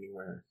to get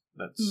anywhere.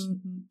 That's.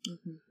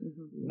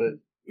 But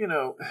you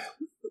know,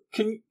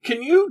 can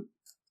you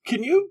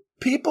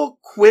people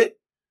quit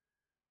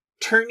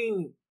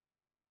turning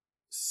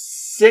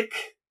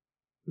sick,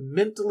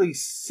 mentally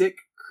sick,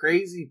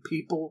 crazy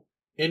people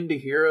into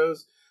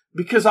heroes?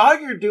 Because all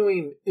you're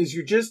doing is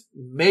you're just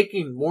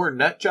making more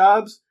nut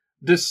jobs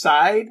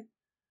decide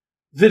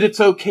that it's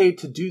okay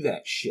to do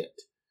that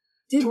shit.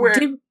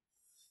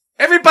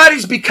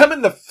 Everybody's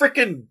becoming the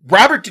frickin'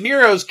 Robert De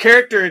Niro's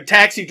character in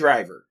Taxi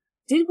Driver.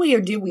 Did we or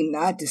did we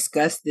not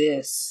discuss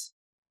this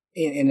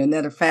in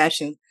another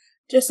fashion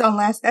just on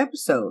last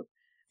episode?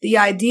 The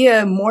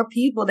idea of more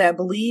people that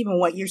believe in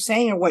what you're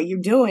saying or what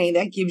you're doing,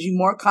 that gives you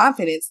more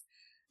confidence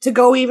to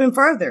go even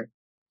further.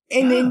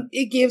 And then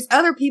it gives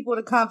other people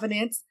the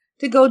confidence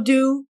to go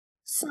do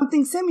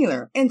something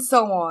similar, and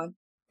so on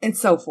and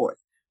so forth.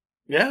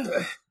 Yeah.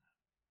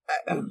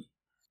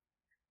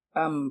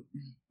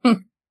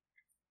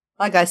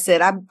 Like I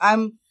said,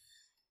 I'm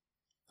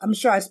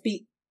sure I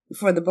speak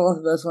for the both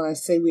of us when I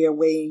say we are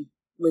waiting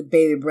with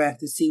bated breath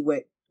to see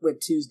what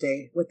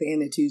the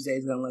end of Tuesday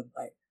is going to look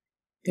like.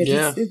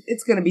 Yeah.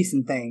 It's going to be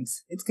some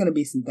things. It's going to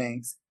be some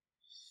things.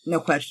 No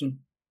question.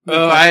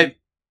 And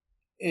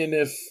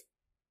if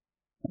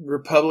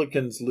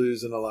Republicans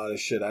lose in a lot of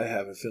shit, I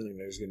have a feeling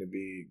there's going to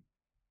be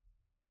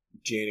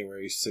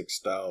January 6th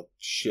style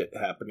shit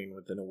happening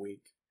within a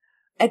week.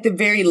 At the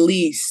very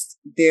least,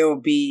 there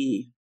will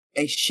be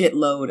a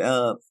shitload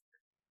of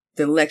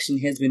the election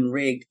has been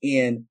rigged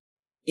in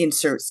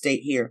insert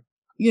state here.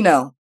 You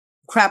know,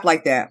 crap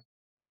like that.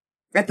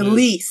 At the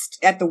least,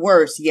 at the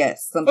worst,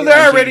 yes. Well,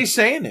 they're already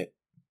saying it.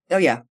 Oh,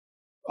 yeah.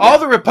 All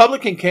the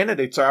Republican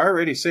candidates are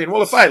already saying,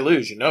 well, if I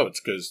lose, you know,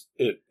 it's because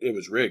it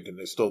was rigged and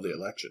they stole the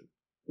election.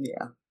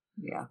 Yeah.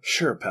 Yeah.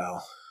 Sure,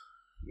 pal.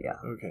 Yeah.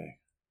 Okay.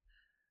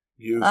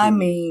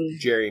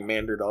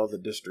 Gerrymandered all the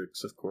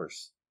districts, of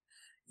course.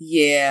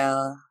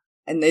 Yeah.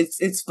 And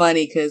it's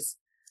funny because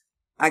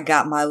I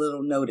got my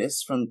little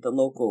notice from the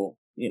local,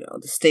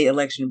 the state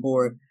election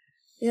board.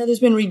 Yeah, there's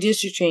been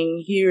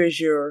redistricting. Here is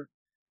your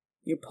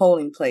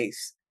polling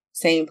place.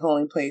 Same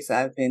polling place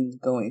I've been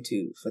going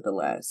to for the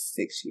last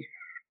 6 years.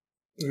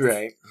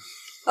 Right.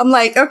 I'm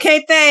like,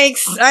 okay,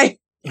 thanks. I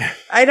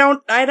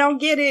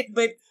don't get it,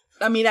 but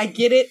I mean, I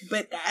get it,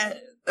 but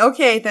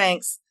okay,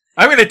 thanks.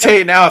 I'm going to tell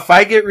you now, if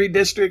I get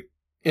redistricted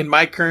in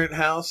my current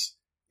house,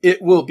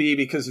 it will be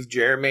because of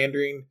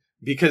gerrymandering,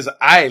 because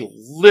I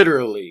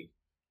literally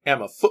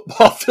am a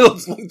football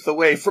field's length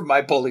away from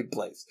my polling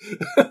place.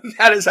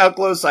 That is how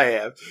close I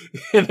am.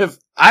 And if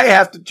I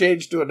have to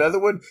change to another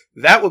one,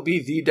 that will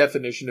be the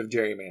definition of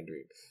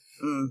gerrymandering.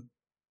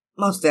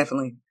 Most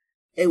definitely.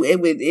 It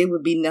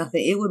would be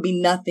nothing. It would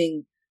be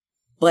nothing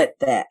but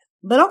that.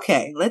 But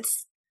okay,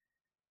 let's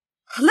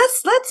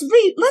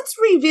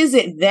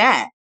revisit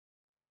that.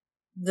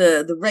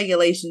 The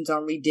regulations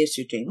on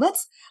redistricting.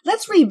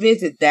 Let's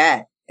revisit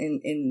that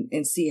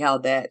and see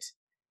how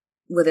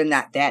whether or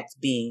not that's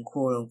being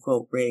quote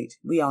unquote rigged.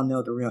 We all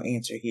know the real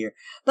answer here.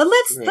 But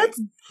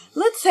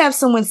let's have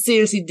someone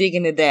seriously dig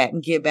into that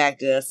and get back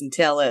to us and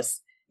tell us,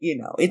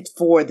 it's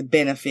for the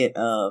benefit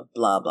of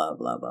blah blah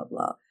blah blah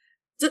blah.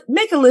 Just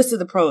make a list of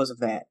the pros of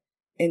that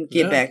and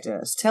get back to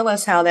us. Tell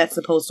us how that's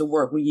supposed to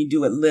work when you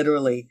do it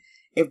literally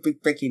every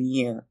freaking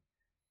year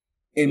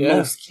in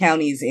most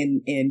counties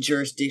in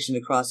jurisdiction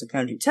across the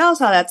country. Tell us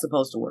how that's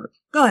supposed to work.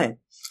 Go ahead.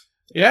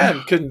 Yeah,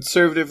 and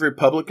conservative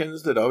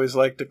Republicans that always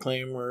like to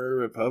claim we're a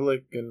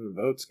republic and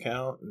votes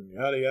count and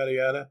yada, yada,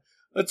 yada.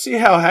 Let's see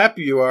how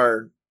happy you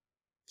are,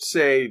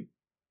 say,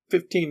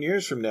 15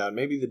 years from now.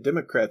 Maybe the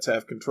Democrats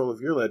have control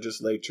of your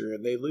legislature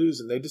and they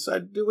lose and they decide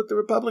to do what the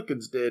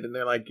Republicans did. And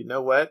they're like, you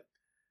know what?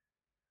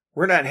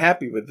 We're not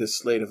happy with this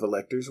slate of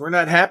electors. We're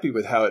not happy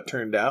with how it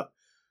turned out.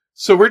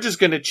 So we're just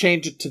going to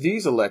change it to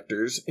these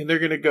electors and they're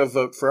going to go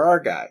vote for our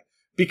guy.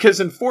 Because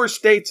in 4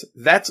 states,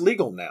 that's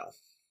legal now.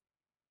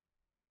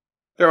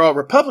 They're all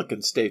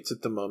Republican states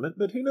at the moment,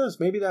 but who knows?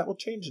 Maybe that will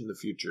change in the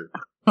future.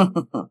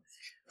 But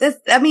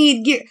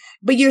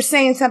you're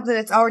saying something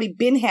that's already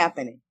been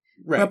happening.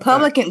 Right.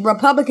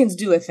 Republicans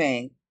do a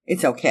thing.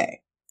 It's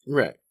okay.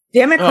 Right.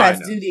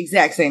 Democrats do the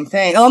exact same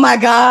thing. Oh my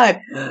God.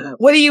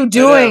 What are you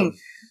doing?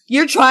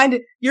 You're trying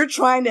to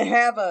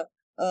have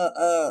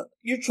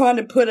you're trying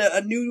to put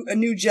a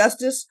new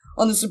justice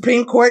on the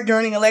Supreme Court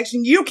during an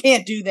election. You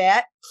can't do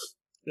that.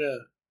 Yeah.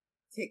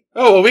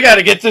 Oh, well, we got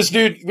to get this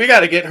dude. We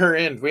got to get her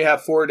in. We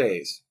have 4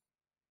 days.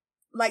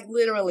 Like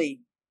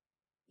literally,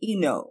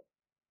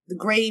 the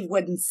grave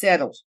wasn't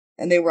settled,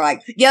 and they were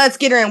like, "Yeah, let's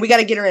get her in. We got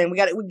to get her in. We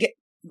get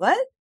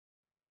what?"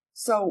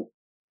 So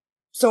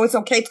it's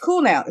okay. It's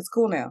cool now.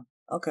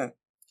 Okay.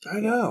 I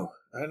know.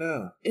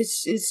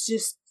 It's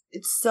just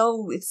it's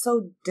so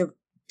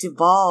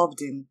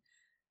devolved and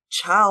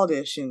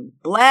childish and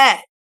blah.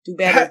 Do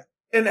better.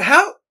 And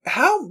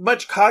how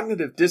much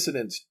cognitive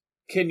dissonance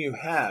can you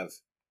have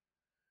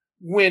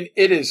when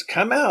it has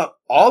come out,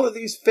 all of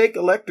these fake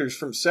electors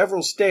from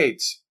several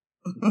states,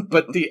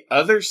 but the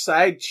other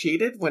side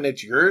cheated when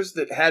it's yours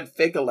that had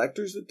fake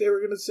electors that they were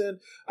going to send?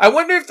 I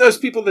wonder if those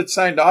people that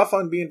signed off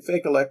on being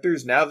fake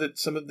electors, now that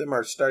some of them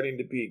are starting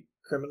to be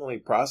criminally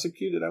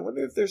prosecuted, I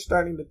wonder if they're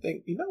starting to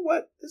think, you know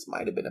what, this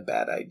might have been a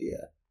bad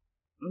idea.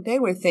 They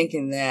were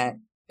thinking that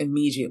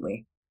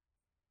immediately.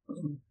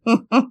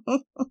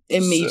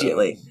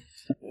 Immediately.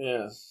 So,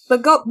 yeah.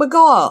 But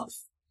go off.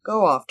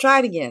 Go off. Try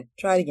it again.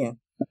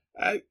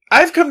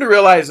 I've come to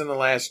realize in the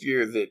last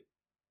year that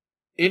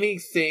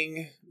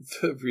anything,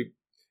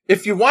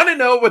 if you want to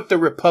know what the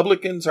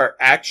Republicans are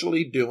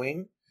actually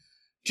doing,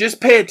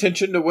 just pay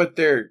attention to what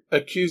they're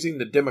accusing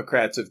the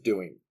Democrats of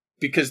doing,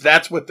 because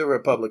that's what the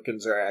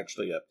Republicans are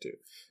actually up to.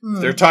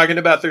 If they're talking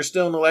about they're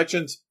still in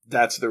elections,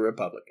 that's the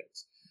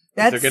Republicans.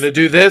 If they're going to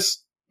do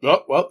this,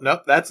 well,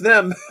 no, that's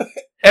them.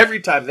 Every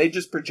time they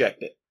just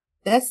project it.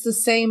 That's the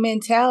same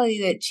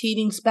mentality that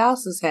cheating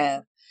spouses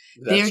have.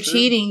 They're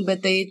cheating,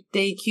 but they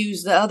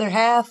accuse the other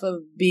half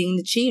of being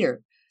the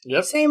cheater.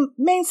 Yep. Same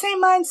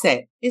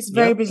mindset. It's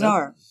very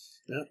bizarre.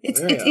 Yep. It's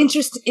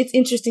interesting. It's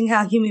interesting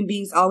how human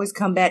beings always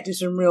come back to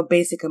some real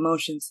basic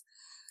emotions.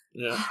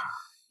 Yeah.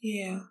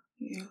 Yeah.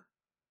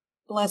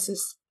 Bless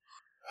us.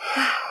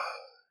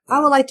 I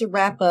would like to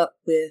wrap up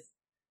with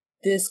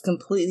this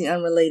completely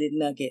unrelated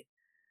nugget,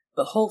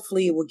 but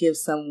hopefully it will give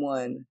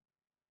someone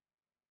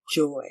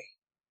joy.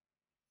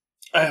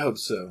 I hope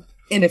so.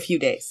 In a few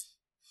days.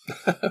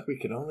 We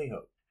can only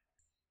hope.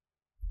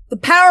 The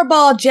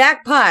Powerball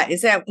jackpot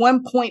is at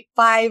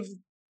 $1.5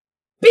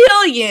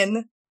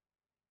 billion.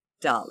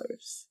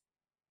 The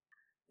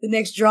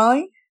next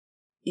drawing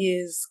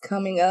is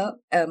coming up,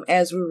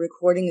 as we're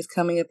recording, is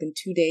coming up in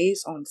 2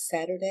 days on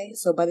Saturday.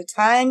 So by the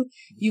time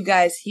you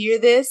guys hear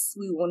this,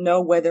 we will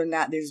know whether or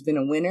not there's been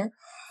a winner,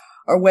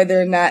 or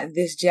whether or not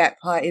this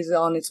jackpot is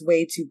on its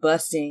way to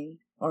busting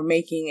or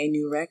making a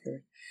new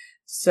record.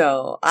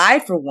 So I,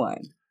 for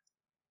one,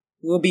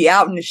 will be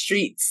out in the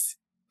streets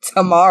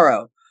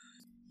tomorrow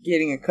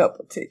getting a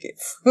couple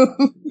tickets.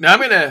 Now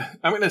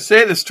I'm gonna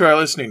say this to our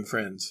listening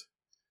friends.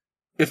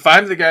 If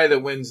I'm the guy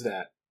that wins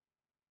that,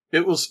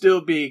 it will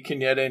still be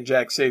Kenyetta and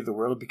Jack Save the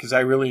World, because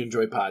I really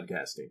enjoy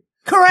podcasting.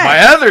 Correct. My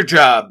other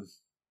job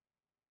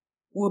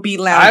will be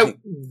lounging.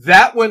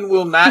 That one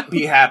will not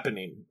be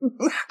happening.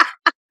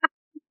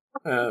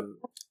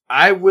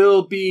 I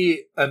will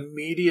be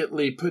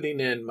immediately putting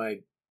in my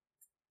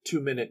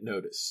 2-minute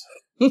notice.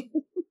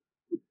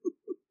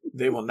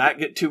 They will not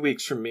get 2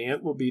 weeks from me.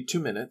 It will be 2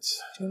 minutes.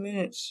 2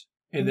 minutes.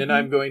 And then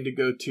I'm going to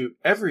go to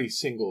every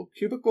single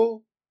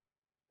cubicle,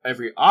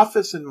 every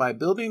office in my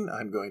building.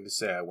 I'm going to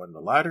say I won the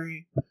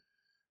lottery.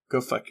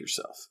 Go fuck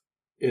yourself.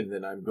 And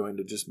then I'm going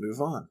to just move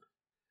on.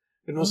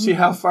 And we'll see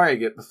how far I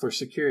get before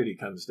security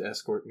comes to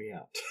escort me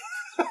out.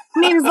 I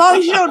mean, as long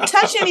as you don't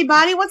touch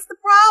anybody, what's the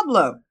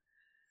problem?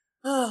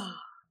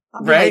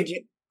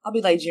 I'll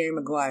be like Jerry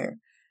Maguire.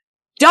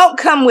 Don't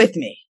come with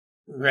me.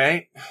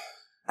 Right?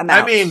 I'm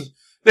out. I mean,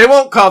 they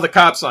won't call the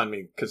cops on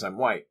me because I'm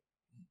white.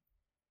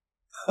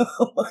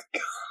 Oh my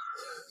God.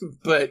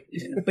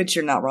 But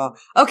you're not wrong.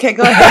 Okay,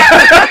 go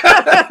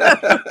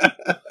ahead.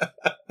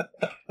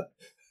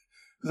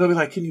 They'll be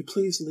like, can you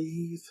please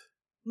leave?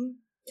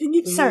 Can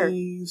you,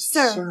 please,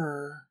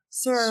 sir.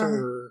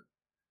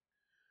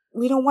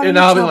 We don't want to. And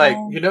I'll be like,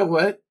 you know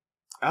what?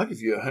 I'll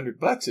give you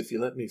 $100 if you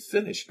let me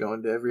finish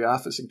going to every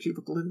office and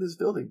cubicle in this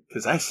building,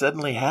 because I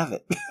suddenly have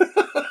it.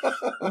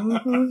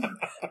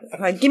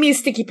 Right, give me a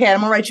sticky pad.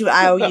 I'm gonna write you an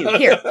IOU.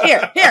 Here.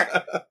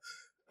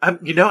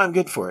 I'm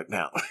good for it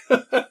now.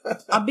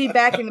 I'll be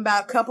back in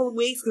about a couple of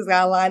weeks because I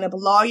gotta line up a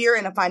lawyer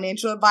and a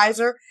financial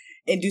advisor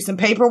and do some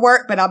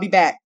paperwork. But I'll be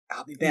back.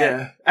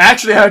 Yeah.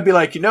 Actually, I would be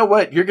like, you know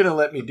what? You're gonna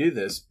let me do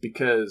this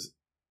because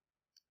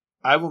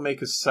I will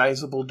make a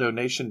sizable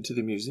donation to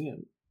the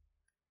museum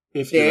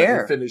if you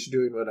let me finish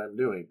doing what I'm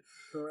doing.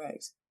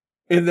 Correct.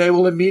 And they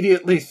will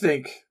immediately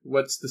think,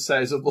 what's the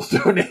sizable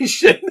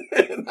donation?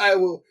 And I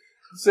will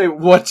say,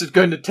 what's it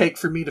going to take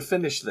for me to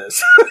finish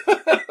this?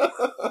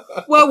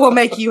 What will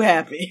make you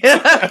happy?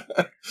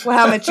 Well,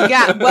 how much you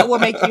got? What will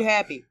make you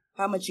happy?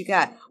 How much you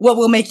got? What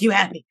will make you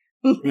happy?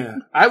 Yeah,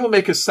 I will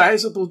make a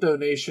sizable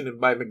donation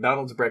and buy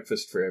McDonald's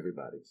breakfast for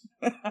everybody.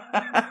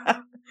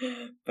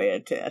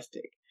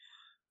 Fantastic.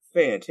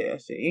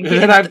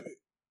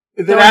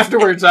 And then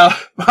afterwards, I'll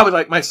be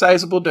like, my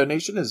sizable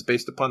donation is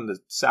based upon the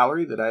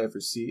salary that I have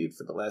received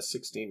for the last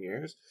 16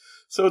 years.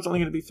 So it's only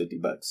going to be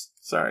 $50.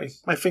 Sorry,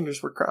 my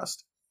fingers were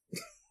crossed.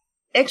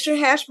 Extra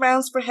hash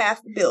browns for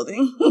half the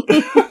building.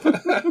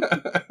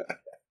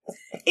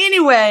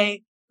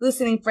 Anyway,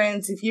 listening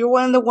friends, if you're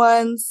one of the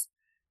ones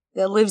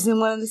that lives in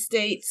one of the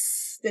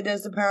states that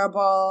does the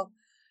Powerball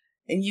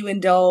and you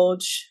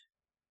indulge,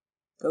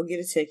 go get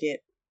a ticket.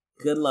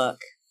 Good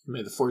luck.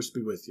 May the force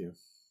be with you.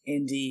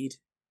 Indeed.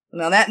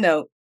 And on that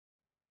note,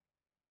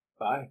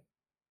 bye.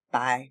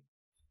 Bye.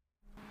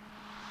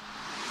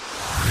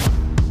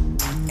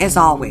 as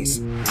always,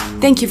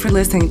 thank you for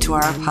listening to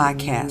our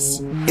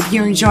podcast. If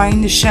you're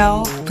enjoying the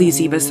show, please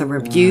leave us a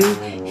review,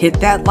 hit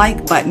that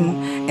like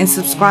button, and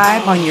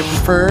subscribe on your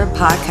preferred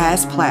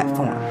podcast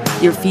platform.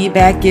 Your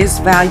feedback is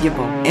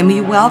valuable, and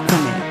we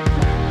welcome it.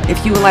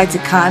 If you would like to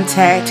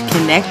contact,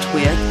 connect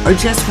with, or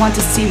just want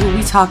to see what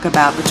we talk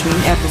about between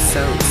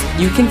episodes,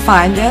 you can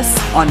find us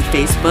on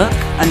Facebook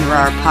under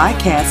our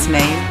podcast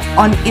name,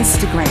 on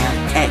Instagram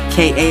at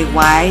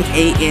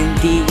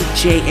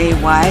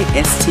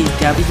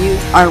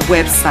KAYANDJAYSTW, our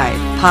website,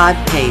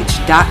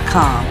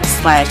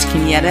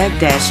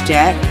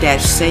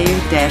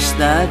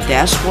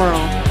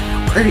 podpage.com/Kenyetta-Jack-Save-the-World,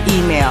 or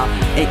email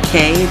at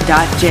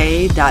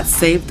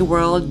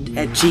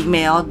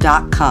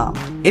k.j.savetheworld@gmail.com.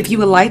 If you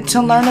would like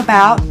to learn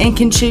about and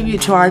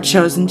contribute to our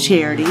chosen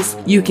charities,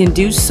 you can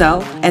do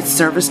so at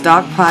Service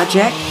Dog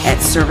Project at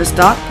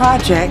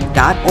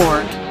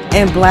servicedogproject.org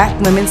and Black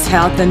Women's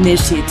Health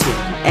Initiative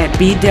at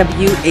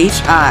bwhi.org.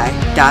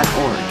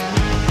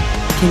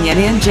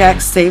 Kenyetta and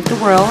Jack Save the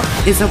World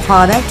is a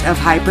product of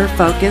Hyper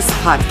Focus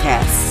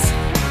Podcasts.